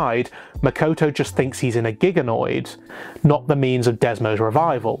inside, Makoto just thinks he's in a Giganoid, not the means of Desmo's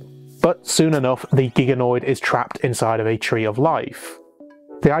revival. But soon enough, the Giganoid is trapped inside of a Tree of Life.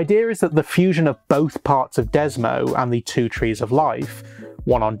 The idea is that the fusion of both parts of Desmo and the two Trees of Life,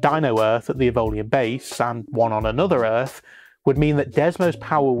 one on Dino Earth at the Evolian base and one on Another Earth, would mean that Desmo's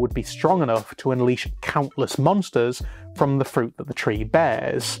power would be strong enough to unleash countless monsters from the fruit that the tree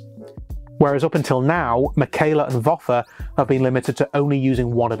bears. Whereas up until now, Michaela and Voffa have been limited to only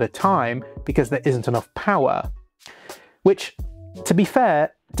using one at a time because there isn't enough power. Which, to be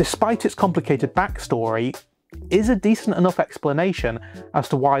fair, despite its complicated backstory, is a decent enough explanation as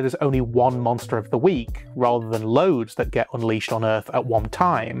to why there's only one monster of the week, rather than loads that get unleashed on Earth at one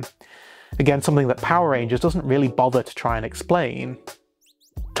time. Again, something that Power Rangers doesn't really bother to try and explain.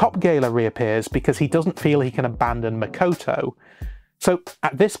 Top Gala reappears because he doesn't feel he can abandon Makoto, so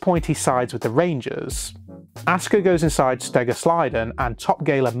at this point he sides with the Rangers. Asuka goes inside Stegosliden and Top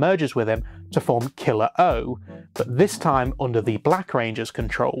Gala merges with him to form Killer O, but this time under the Black Ranger's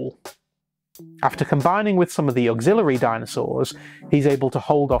control. After combining with some of the auxiliary dinosaurs, he's able to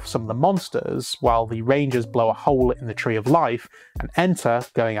hold off some of the monsters, while the Rangers blow a hole in the Tree of Life and enter,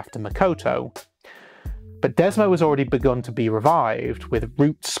 going after Makoto. But Desmo has already begun to be revived, with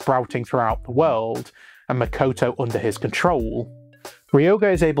roots sprouting throughout the world, and Makoto under his control.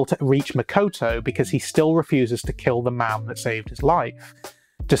 Ryoga is able to reach Makoto because he still refuses to kill the man that saved his life,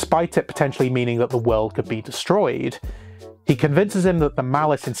 despite it potentially meaning that the world could be destroyed. He convinces him that the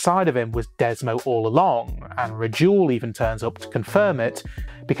malice inside of him was Desmo all along, and Rajul even turns up to confirm it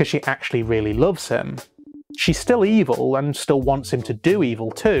because she actually really loves him. She's still evil and still wants him to do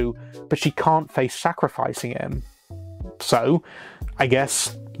evil too, but she can't face sacrificing him. So, I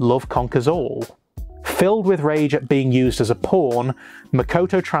guess love conquers all. Filled with rage at being used as a pawn,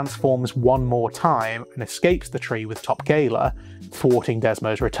 Makoto transforms one more time and escapes the tree with Top Gala, thwarting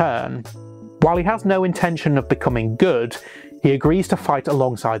Desmo's return. While he has no intention of becoming good, he agrees to fight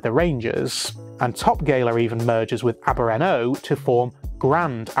alongside the Rangers, and Top Gala even merges with Abareno to form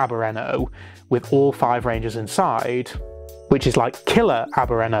Grand Abareno, with all 5 Rangers inside, which is like Killer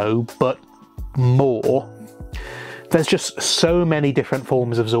Abareno, but more. There's just so many different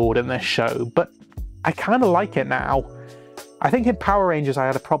forms of Zord in this show, but I kind of like it now. I think in Power Rangers I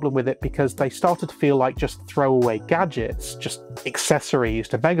had a problem with it because they started to feel like just throwaway gadgets, just accessories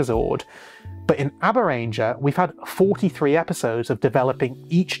to Megazord. But in Abaranger, we've had 43 episodes of developing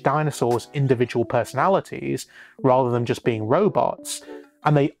each dinosaur's individual personalities, rather than just being robots,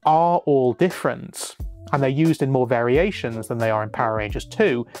 and they are all different, and they're used in more variations than they are in Power Rangers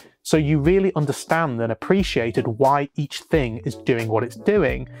 2, so you really understand and appreciated why each thing is doing what it's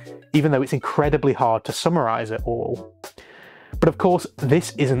doing, even though it's incredibly hard to summarize it all. But of course,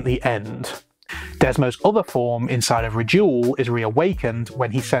 this isn't the end. Desmo's other form inside of Rajul is reawakened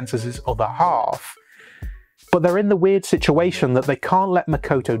when he senses his other half. But they're in the weird situation that they can't let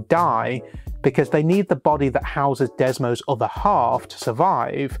Makoto die because they need the body that houses Desmo's other half to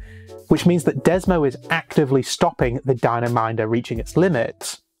survive, which means that Desmo is actively stopping the Dynaminder reaching its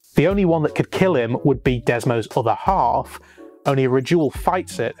limits. The only one that could kill him would be Desmo's other half, only Rajul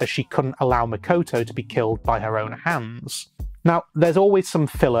fights it as she couldn't allow Makoto to be killed by her own hands. Now, there's always some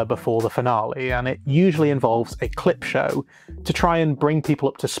filler before the finale, and it usually involves a clip show to try and bring people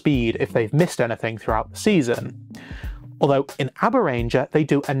up to speed if they've missed anything throughout the season. Although in Abaranger, they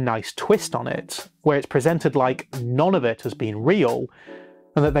do a nice twist on it, where it's presented like none of it has been real,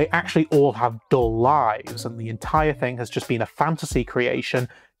 and that they actually all have dull lives, and the entire thing has just been a fantasy creation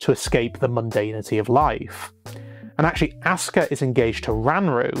to escape the mundanity of life. And actually, Asuka is engaged to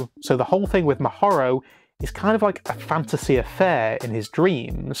Ranru, so the whole thing with Mahoro is kind of like a fantasy affair in his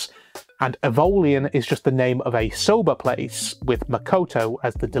dreams, and Evolian is just the name of a soba place, with Makoto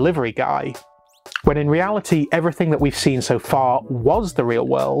as the delivery guy. When in reality, everything that we've seen so far was the real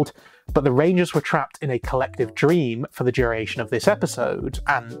world, but the Rangers were trapped in a collective dream for the duration of this episode,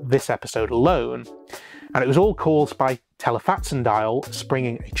 and this episode alone. And it was all caused by Telefatsendile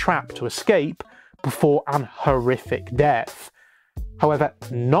springing a trap to escape before an horrific death. However,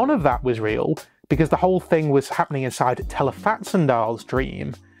 none of that was real, because the whole thing was happening inside Telefatsendile's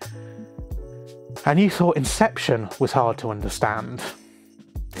dream. And you thought Inception was hard to understand.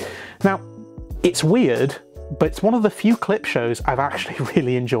 Now, it's weird, but it's one of the few clip shows I've actually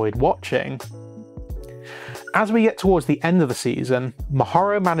really enjoyed watching. As we get towards the end of the season,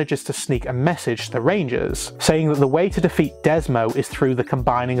 Mahoro manages to sneak a message to the Rangers, saying that the way to defeat Desmo is through the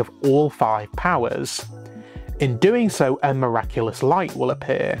combining of all 5 powers. In doing so, a miraculous light will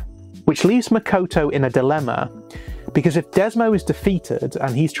appear, which leaves Makoto in a dilemma, because if Desmo is defeated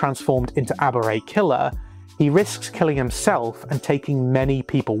and he's transformed into Abare Killer, he risks killing himself and taking many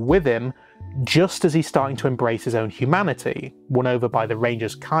people with him, just as he's starting to embrace his own humanity, won over by the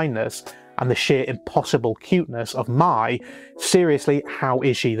Rangers' kindness and the sheer impossible cuteness of Mai. Seriously, how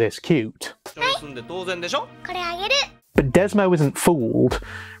is she this cute? But Desmo isn't fooled,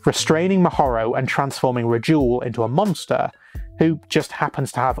 restraining Mahoro and transforming Rajul into a monster, who just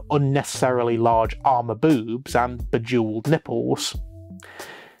happens to have unnecessarily large armour boobs and bejeweled nipples.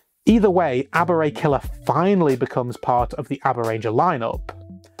 Either way, Abare Killer finally becomes part of the Abaranger lineup.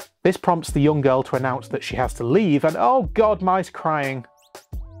 This prompts the young girl to announce that she has to leave, and oh god, Mai's crying.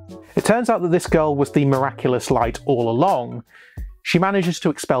 It turns out that this girl was the miraculous light all along. She manages to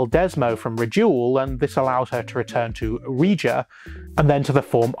expel Desmo from Rajul, and this allows her to return to Regia, and then to the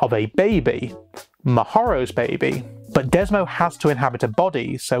form of a baby, Mahoro's baby. But Desmo has to inhabit a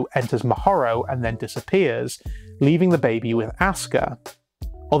body, so enters Mahoro and then disappears, leaving the baby with Asuka.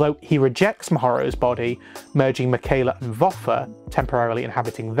 Although he rejects Mahoro's body, merging Michaela and Voffa, temporarily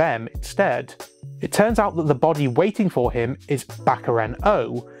inhabiting them instead. It turns out that the body waiting for him is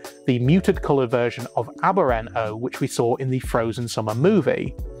Bakuryuu, the muted coloured version of Abareno, which we saw in the Frozen Summer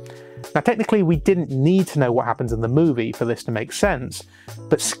movie. Now technically we didn't need to know what happens in the movie for this to make sense,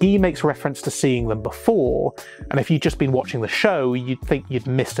 but Ski makes reference to seeing them before, and if you'd just been watching the show, you'd think you'd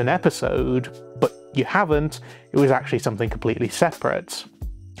missed an episode, but you haven't, it was actually something completely separate.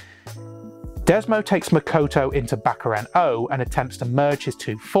 Desmo takes Makoto into Bakuryuu and attempts to merge his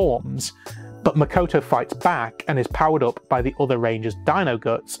two forms, but Makoto fights back and is powered up by the other Ranger's Dino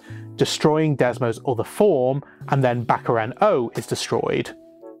Guts, destroying Desmo's other form, and then Bakuryuu is destroyed.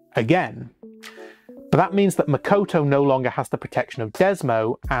 Again. But that means that Makoto no longer has the protection of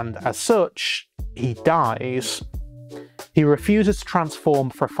Desmo, and as such, he dies. He refuses to transform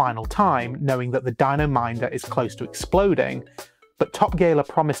for a final time, knowing that the Dino Minder is close to exploding, but Top Gala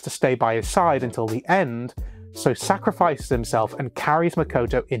promised to stay by his side until the end, so sacrifices himself and carries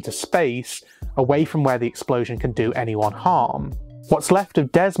Makoto into space, away from where the explosion can do anyone harm. What's left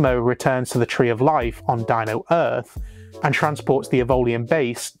of Desmo returns to the Tree of Life on Dino Earth, and transports the Evolian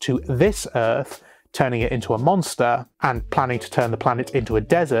base to this Earth, turning it into a monster, and planning to turn the planet into a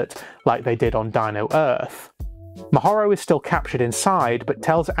desert like they did on Dino Earth. Mahoro is still captured inside, but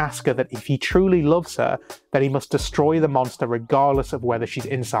tells Asuka that if he truly loves her, then he must destroy the monster regardless of whether she's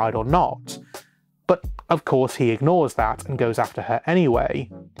inside or not. But of course he ignores that and goes after her anyway.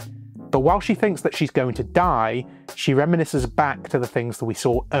 But while she thinks that she's going to die, she reminisces back to the things that we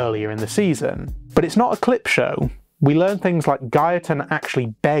saw earlier in the season. But it's not a clip show. We learn things like Gaetan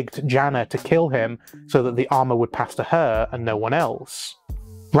actually begged Janna to kill him so that the armor would pass to her and no one else.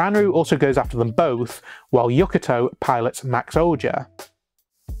 Ranru also goes after them both, while Yukato pilots Max Oja.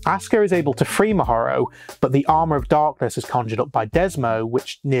 Asuka is able to free Mahoro, but the armor of darkness is conjured up by Desmo,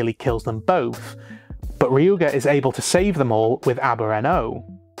 which nearly kills them both. But Ryuga is able to save them all with Abaranger.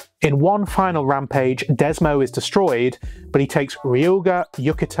 In one final rampage, Desmo is destroyed, but he takes Ryuga,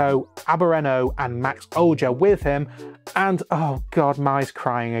 Yukato, Abaranger, and Max Oja with him, and oh god, Mai's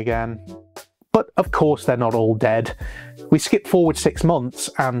crying again. But of course they're not all dead. We skip forward 6 months,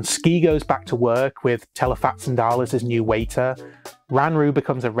 and Ski goes back to work with Telefat Sandal as his new waiter, Ranru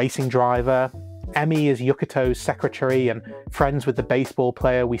becomes a racing driver, Emi is Yukito's secretary and friends with the baseball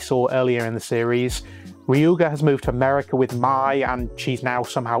player we saw earlier in the series, Ryuga has moved to America with Mai, and she's now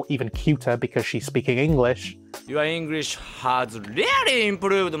somehow even cuter because she's speaking English. Your English has really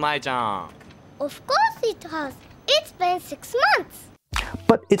improved, Mai-chan. Of course it has. It's been 6 months.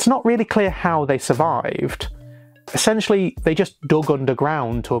 But it's not really clear how they survived. Essentially, they just dug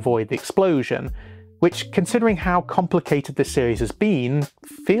underground to avoid the explosion, which, considering how complicated this series has been,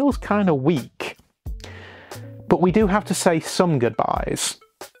 feels kinda weak. But we do have to say some goodbyes.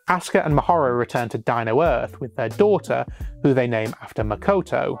 Asuka and Mahoro return to Dino Earth with their daughter, who they name after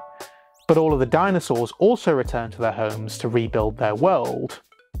Makoto. But all of the dinosaurs also return to their homes to rebuild their world.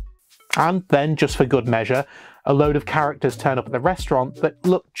 And then, just for good measure, a load of characters turn up at the restaurant that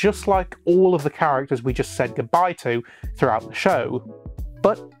look just like all of the characters we just said goodbye to throughout the show.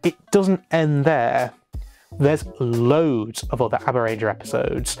 But it doesn't end there. There's loads of other Abaranger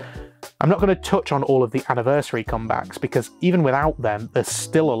episodes. I'm not going to touch on all of the anniversary comebacks because even without them, there's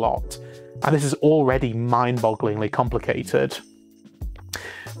still a lot, and this is already mind-bogglingly complicated.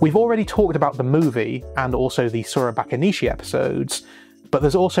 We've already talked about the movie and also the Sura Bakanishi episodes, but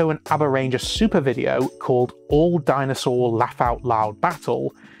there's also an Abaranger super video called All Dinosaur Laugh Out Loud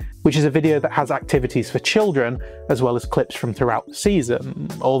Battle, which is a video that has activities for children as well as clips from throughout the season,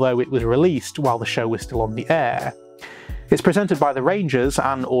 although it was released while the show was still on the air. It's presented by the Rangers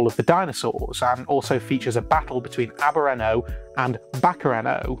and all of the dinosaurs, and also features a battle between Abaranger and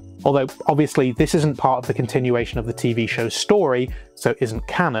Bakuryuu, although obviously this isn't part of the continuation of the TV show's story, so it isn't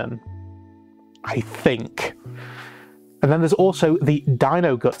canon. I think. And then there's also the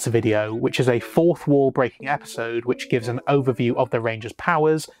Dino Guts video, which is a fourth wall breaking episode which gives an overview of the Rangers'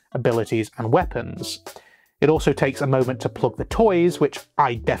 powers, abilities and weapons. It also takes a moment to plug the toys, which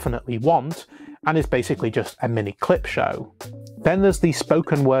I definitely want, and is basically just a mini clip show. Then there's the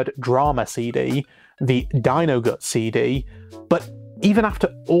spoken word drama CD, the Dino Guts CD, but even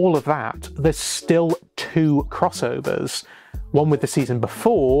after all of that, there's still 2 crossovers, one with the season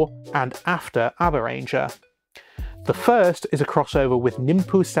before and after Abaranger. The first is a crossover with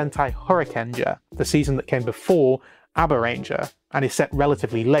Ninpu Sentai Hurricaneger, the season that came before Abaranger, and is set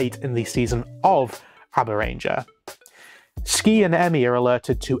relatively late in the season of Abaranger. Ski and Emi are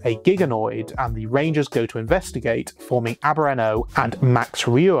alerted to a Giganoid, and the Rangers go to investigate, forming Abaranger and Max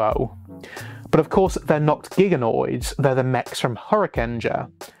Ryuo. But of course they're not Giganoids, they're the mechs from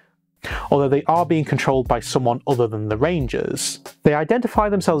Hurricaneger, although they are being controlled by someone other than the Rangers. They identify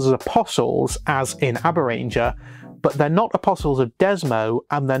themselves as apostles, as in Abaranger, but they're not apostles of Desmo,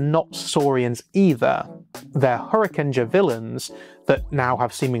 and they're not Saurians either. They're Hurricaneger villains that now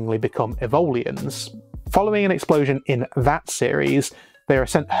have seemingly become Evolians. Following an explosion in that series, they are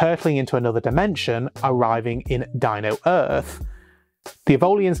sent hurtling into another dimension, arriving in Dino Earth. The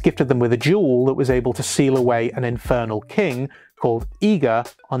Evolians gifted them with a jewel that was able to seal away an infernal king called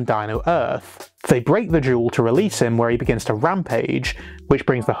Iga on Dino Earth. They break the jewel to release him, where he begins to rampage, which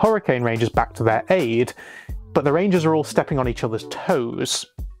brings the Hurricane Rangers back to their aid, but the Rangers are all stepping on each other's toes.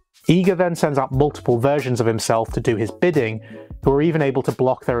 Iga then sends out multiple versions of himself to do his bidding, who are even able to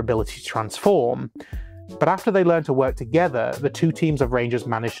block their ability to transform. But after they learn to work together, the two teams of Rangers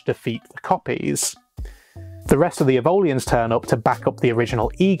manage to defeat the copies. The rest of the Evolians turn up to back up the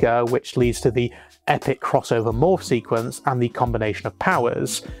original Iga, which leads to the epic crossover morph sequence and the combination of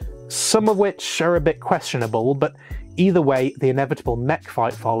powers, some of which are a bit questionable, but either way, the inevitable mech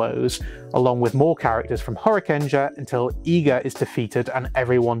fight follows, along with more characters from Hurricaneger until Iga is defeated and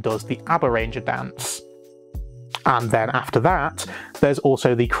everyone does the Abaranger dance. And then after that, there's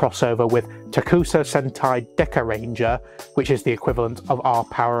also the crossover with Bakuryuu Sentai Abaranger, which is the equivalent of our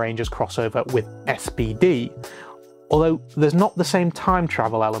Power Rangers crossover with SBD, although there's not the same time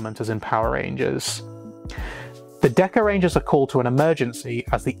travel element as in Power Rangers. The Deca Rangers are called to an emergency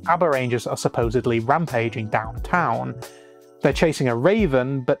as the Abarangers are supposedly rampaging downtown. They're chasing a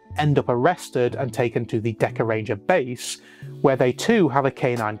Raven, but end up arrested and taken to the Deca Ranger base, where they too have a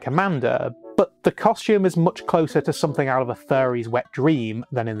canine commander, but the costume is much closer to something out of a furry's wet dream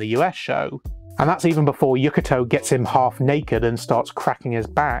than in the US show. And that's even before Yukato gets him half naked and starts cracking his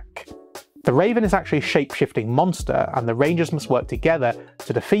back. The Raven is actually a shape-shifting monster, and the Rangers must work together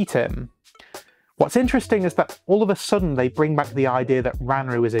to defeat him. What's interesting is that all of a sudden they bring back the idea that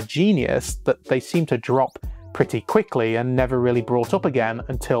Ranru is a genius that they seem to drop pretty quickly and never really brought up again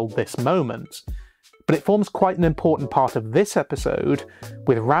until this moment. But it forms quite an important part of this episode,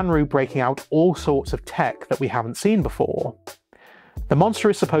 with Ranru breaking out all sorts of tech that we haven't seen before. The monster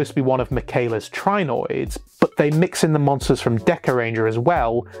is supposed to be one of Michaela's Trinoids, but they mix in the monsters from Deca Ranger as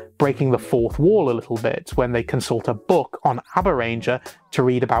well, breaking the fourth wall a little bit when they consult a book on Abaranger to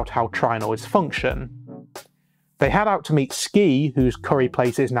read about how Trinoids function. They head out to meet Ski, whose curry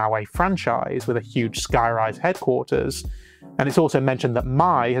place is now a franchise with a huge skyrise headquarters, and it's also mentioned that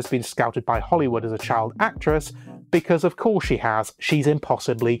Mai has been scouted by Hollywood as a child actress because of course she has, she's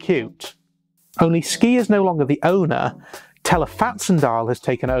impossibly cute. Only Ski is no longer the owner. Telefatsendal has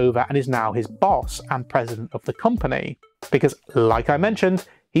taken over and is now his boss and president of the company, because, like I mentioned,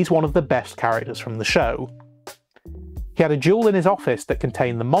 he's one of the best characters from the show. He had a jewel in his office that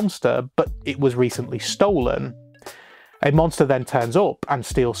contained the monster, but it was recently stolen. A monster then turns up and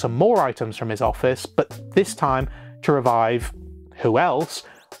steals some more items from his office, but this time to revive who else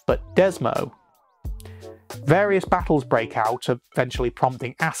but Desmo. Various battles break out, eventually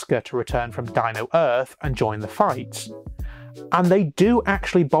prompting Asuka to return from Dino Earth and join the fight. And they do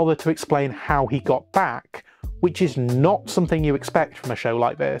actually bother to explain how he got back, which is not something you expect from a show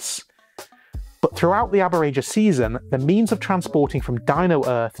like this. But throughout the Abaranger season, the means of transporting from Dino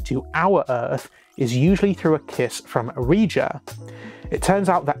Earth to our Earth is usually through a kiss from Rija. It turns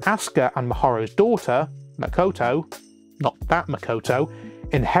out that Asuka and Maharo's daughter, Makoto, not that Makoto,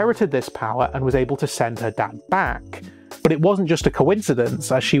 inherited this power and was able to send her dad back. But it wasn't just a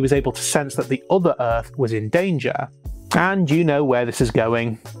coincidence, as she was able to sense that the other Earth was in danger. And you know where this is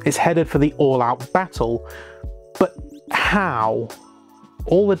going. It's headed for the all-out battle. But how?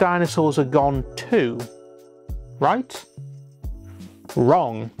 All the dinosaurs are gone too, right?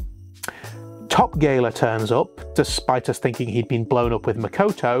 Wrong. Top Gala turns up, despite us thinking he'd been blown up with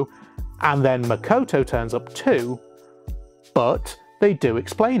Makoto, and then Makoto turns up too, but they do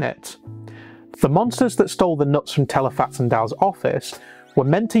explain it. The monsters that stole the nuts from Telefatsendal's office were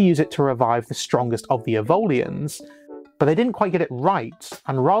meant to use it to revive the strongest of the Evolians, but they didn't quite get it right,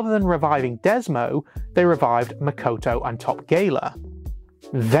 and rather than reviving Desmo, they revived Makoto and Top Gala.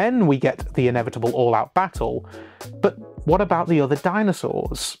 Then we get the inevitable all-out battle, but what about the other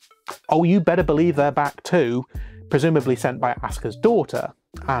dinosaurs? Oh, you better believe they're back too, presumably sent by Asuka's daughter,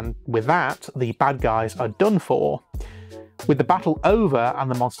 and with that, the bad guys are done for. With the battle over and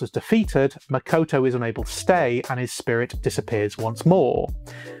the monsters defeated, Makoto is unable to stay and his spirit disappears once more.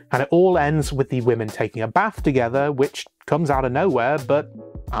 And it all ends with the women taking a bath together, which comes out of nowhere, but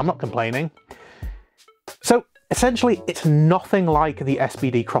I'm not complaining. So essentially, it's nothing like the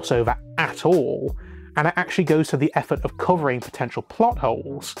SBD crossover at all, and it actually goes to the effort of covering potential plot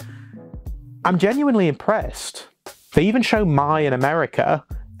holes. I'm genuinely impressed. They even show Mai in America,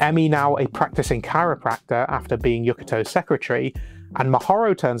 Emmy now a practicing chiropractor after being Yukito's secretary, and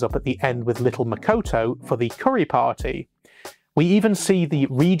Maharu turns up at the end with little Makoto for the curry party. We even see the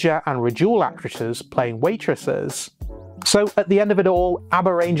Rija and Rajul actresses playing waitresses. So at the end of it all,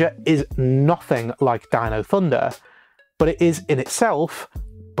 Abaranger is nothing like Dino Thunder, but it is in itself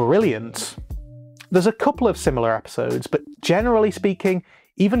brilliant. There's a couple of similar episodes, but generally speaking,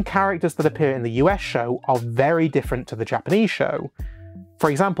 even characters that appear in the US show are very different to the Japanese show. For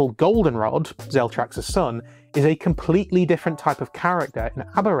example, Goldenrod, Zeltrax's son, is a completely different type of character in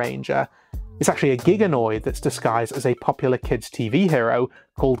Abaranger. It's actually a Giganoid that's disguised as a popular kids' TV hero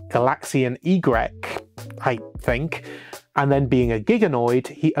called Galaxian Y, I think, and then being a Giganoid,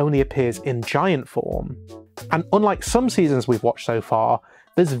 he only appears in giant form. And unlike some seasons we've watched so far,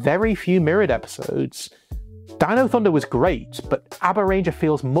 there's very few mirrored episodes. Dino Thunder was great, but Abaranger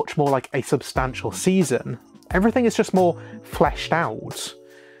feels much more like a substantial season. Everything is just more fleshed out.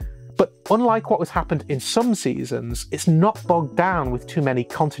 But unlike what has happened in some seasons, it's not bogged down with too many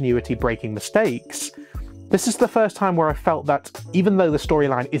continuity-breaking mistakes. This is the first time where I felt that, even though the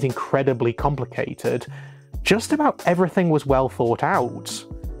storyline is incredibly complicated, just about everything was well thought out.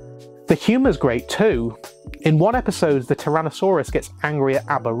 The humour's great too. In one episode, the Tyrannosaurus gets angry at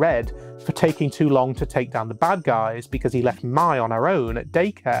Abba Red for taking too long to take down the bad guys because he left Mai on her own at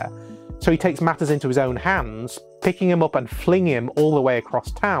daycare. So he takes matters into his own hands, picking him up and flinging him all the way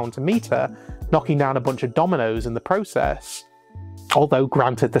across town to meet her, knocking down a bunch of dominoes in the process. Although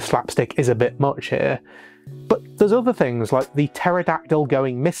granted the slapstick is a bit much here. But there's other things like the pterodactyl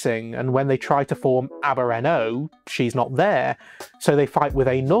going missing, and when they try to form Abareno, she's not there, so they fight with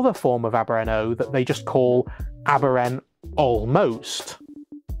another form of Abareno that they just call Abaren Almost.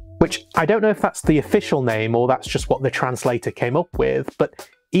 Which I don't know if that's the official name or that's just what the translator came up with, but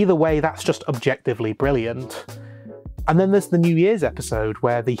either way that's just objectively brilliant. And then there's the New Year's episode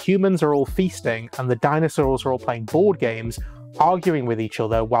where the humans are all feasting and the dinosaurs are all playing board games, arguing with each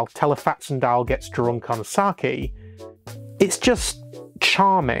other while Telefatsendal gets drunk on sake. It's just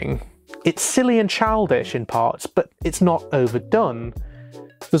charming. It's silly and childish in parts, but it's not overdone.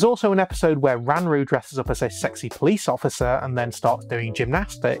 There's also an episode where Ranru dresses up as a sexy police officer and then starts doing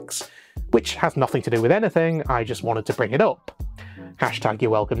gymnastics, which has nothing to do with anything, I just wanted to bring it up. Hashtag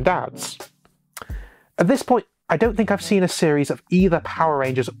you're welcome dads. At this point, I don't think I've seen a series of either Power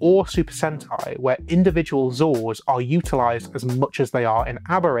Rangers or Super Sentai where individual Zords are utilised as much as they are in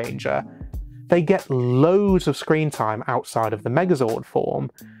Abaranger. They get loads of screen time outside of the Megazord form.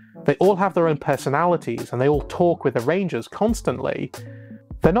 They all have their own personalities and they all talk with the Rangers constantly.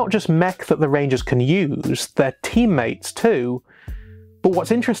 They're not just mech that the Rangers can use, they're teammates too. But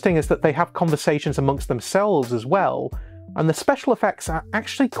what's interesting is that they have conversations amongst themselves as well, and the special effects are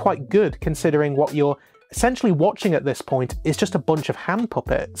actually quite good considering what you're essentially watching at this point is just a bunch of hand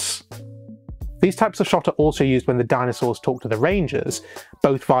puppets. These types of shot are also used when the dinosaurs talk to the Rangers,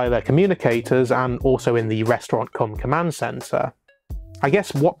 both via their communicators and also in the restaurant-cum command centre. I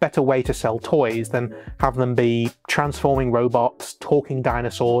guess what better way to sell toys than have them be transforming robots, talking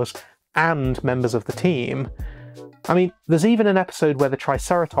dinosaurs, and members of the team? I mean, there's even an episode where the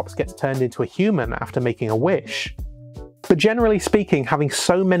Triceratops gets turned into a human after making a wish. But generally speaking, having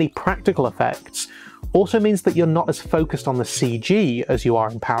so many practical effects also means that you're not as focused on the CG as you are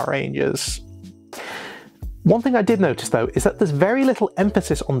in Power Rangers. One thing I did notice though is that there's very little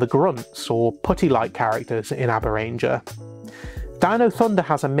emphasis on the grunts or putty-like characters in Abaranger. Dino Thunder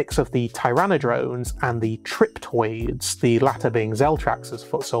has a mix of the Tyrannodrones and the Triptoids, the latter being Zeltrax's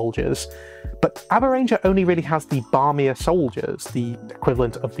foot soldiers, but Abaranger only really has the Barmia soldiers, the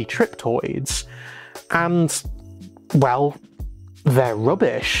equivalent of the Triptoids, and, well, they're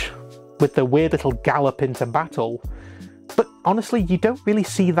rubbish, with the weird little gallop into battle. But honestly, you don't really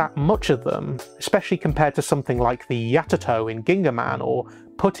see that much of them, especially compared to something like the Yatato in Gingaman or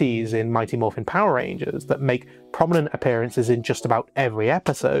Putties in Mighty Morphin Power Rangers that make prominent appearances in just about every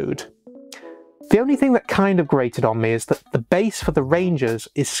episode. The only thing that kind of grated on me is that the base for the Rangers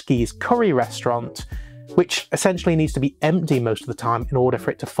is Ski's curry restaurant, which essentially needs to be empty most of the time in order for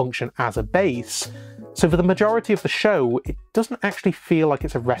it to function as a base. So for the majority of the show, it doesn't actually feel like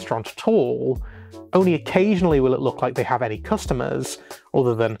it's a restaurant at all. Only occasionally will it look like they have any customers,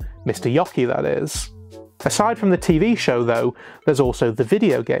 other than Mr. Yoki, that is. Aside from the TV show though, there's also the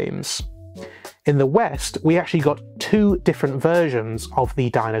video games. In the West, we actually got two different versions of the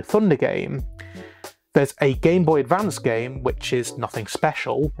Dino Thunder game. There's a Game Boy Advance game, which is nothing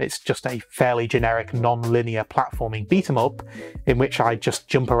special, it's just a fairly generic non-linear platforming beat-em-up, in which I just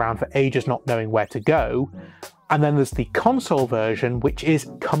jump around for ages not knowing where to go. And then there's the console version, which is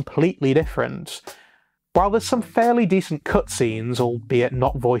completely different. While there's some fairly decent cutscenes, albeit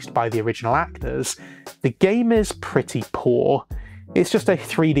not voiced by the original actors, the game is pretty poor. It's just a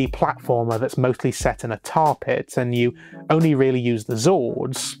 3D platformer that's mostly set in a tar pit, and you only really use the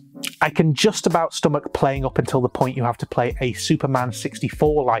Zords. I can just about stomach playing up until the point you have to play a Superman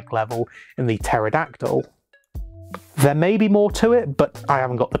 64-like level in the Pterodactyl. There may be more to it, but I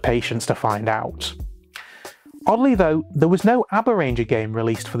haven't got the patience to find out. Oddly though, there was no Abaranger game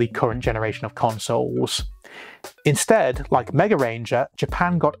released for the current generation of consoles. Instead, like Mega Ranger,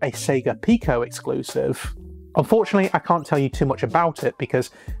 Japan got a Sega Pico exclusive. Unfortunately, I can't tell you too much about it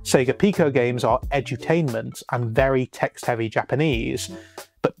because Sega Pico games are edutainment and very text-heavy Japanese.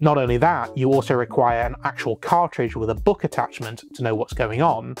 But not only that, you also require an actual cartridge with a book attachment to know what's going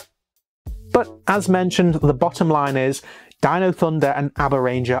on. But as mentioned, the bottom line is, Dino Thunder and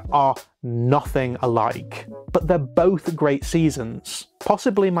Abaranger are nothing alike. But they're both great seasons,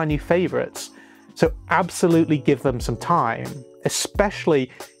 possibly my new favourites. So absolutely give them some time, especially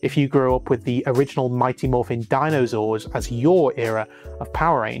if you grew up with the original Mighty Morphin Dinosaurs as your era of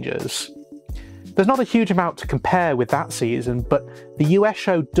Power Rangers. There's not a huge amount to compare with that season, but the US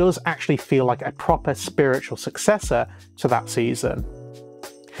show does actually feel like a proper spiritual successor to that season.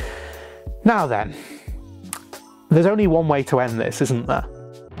 Now then, there's only one way to end this, isn't there?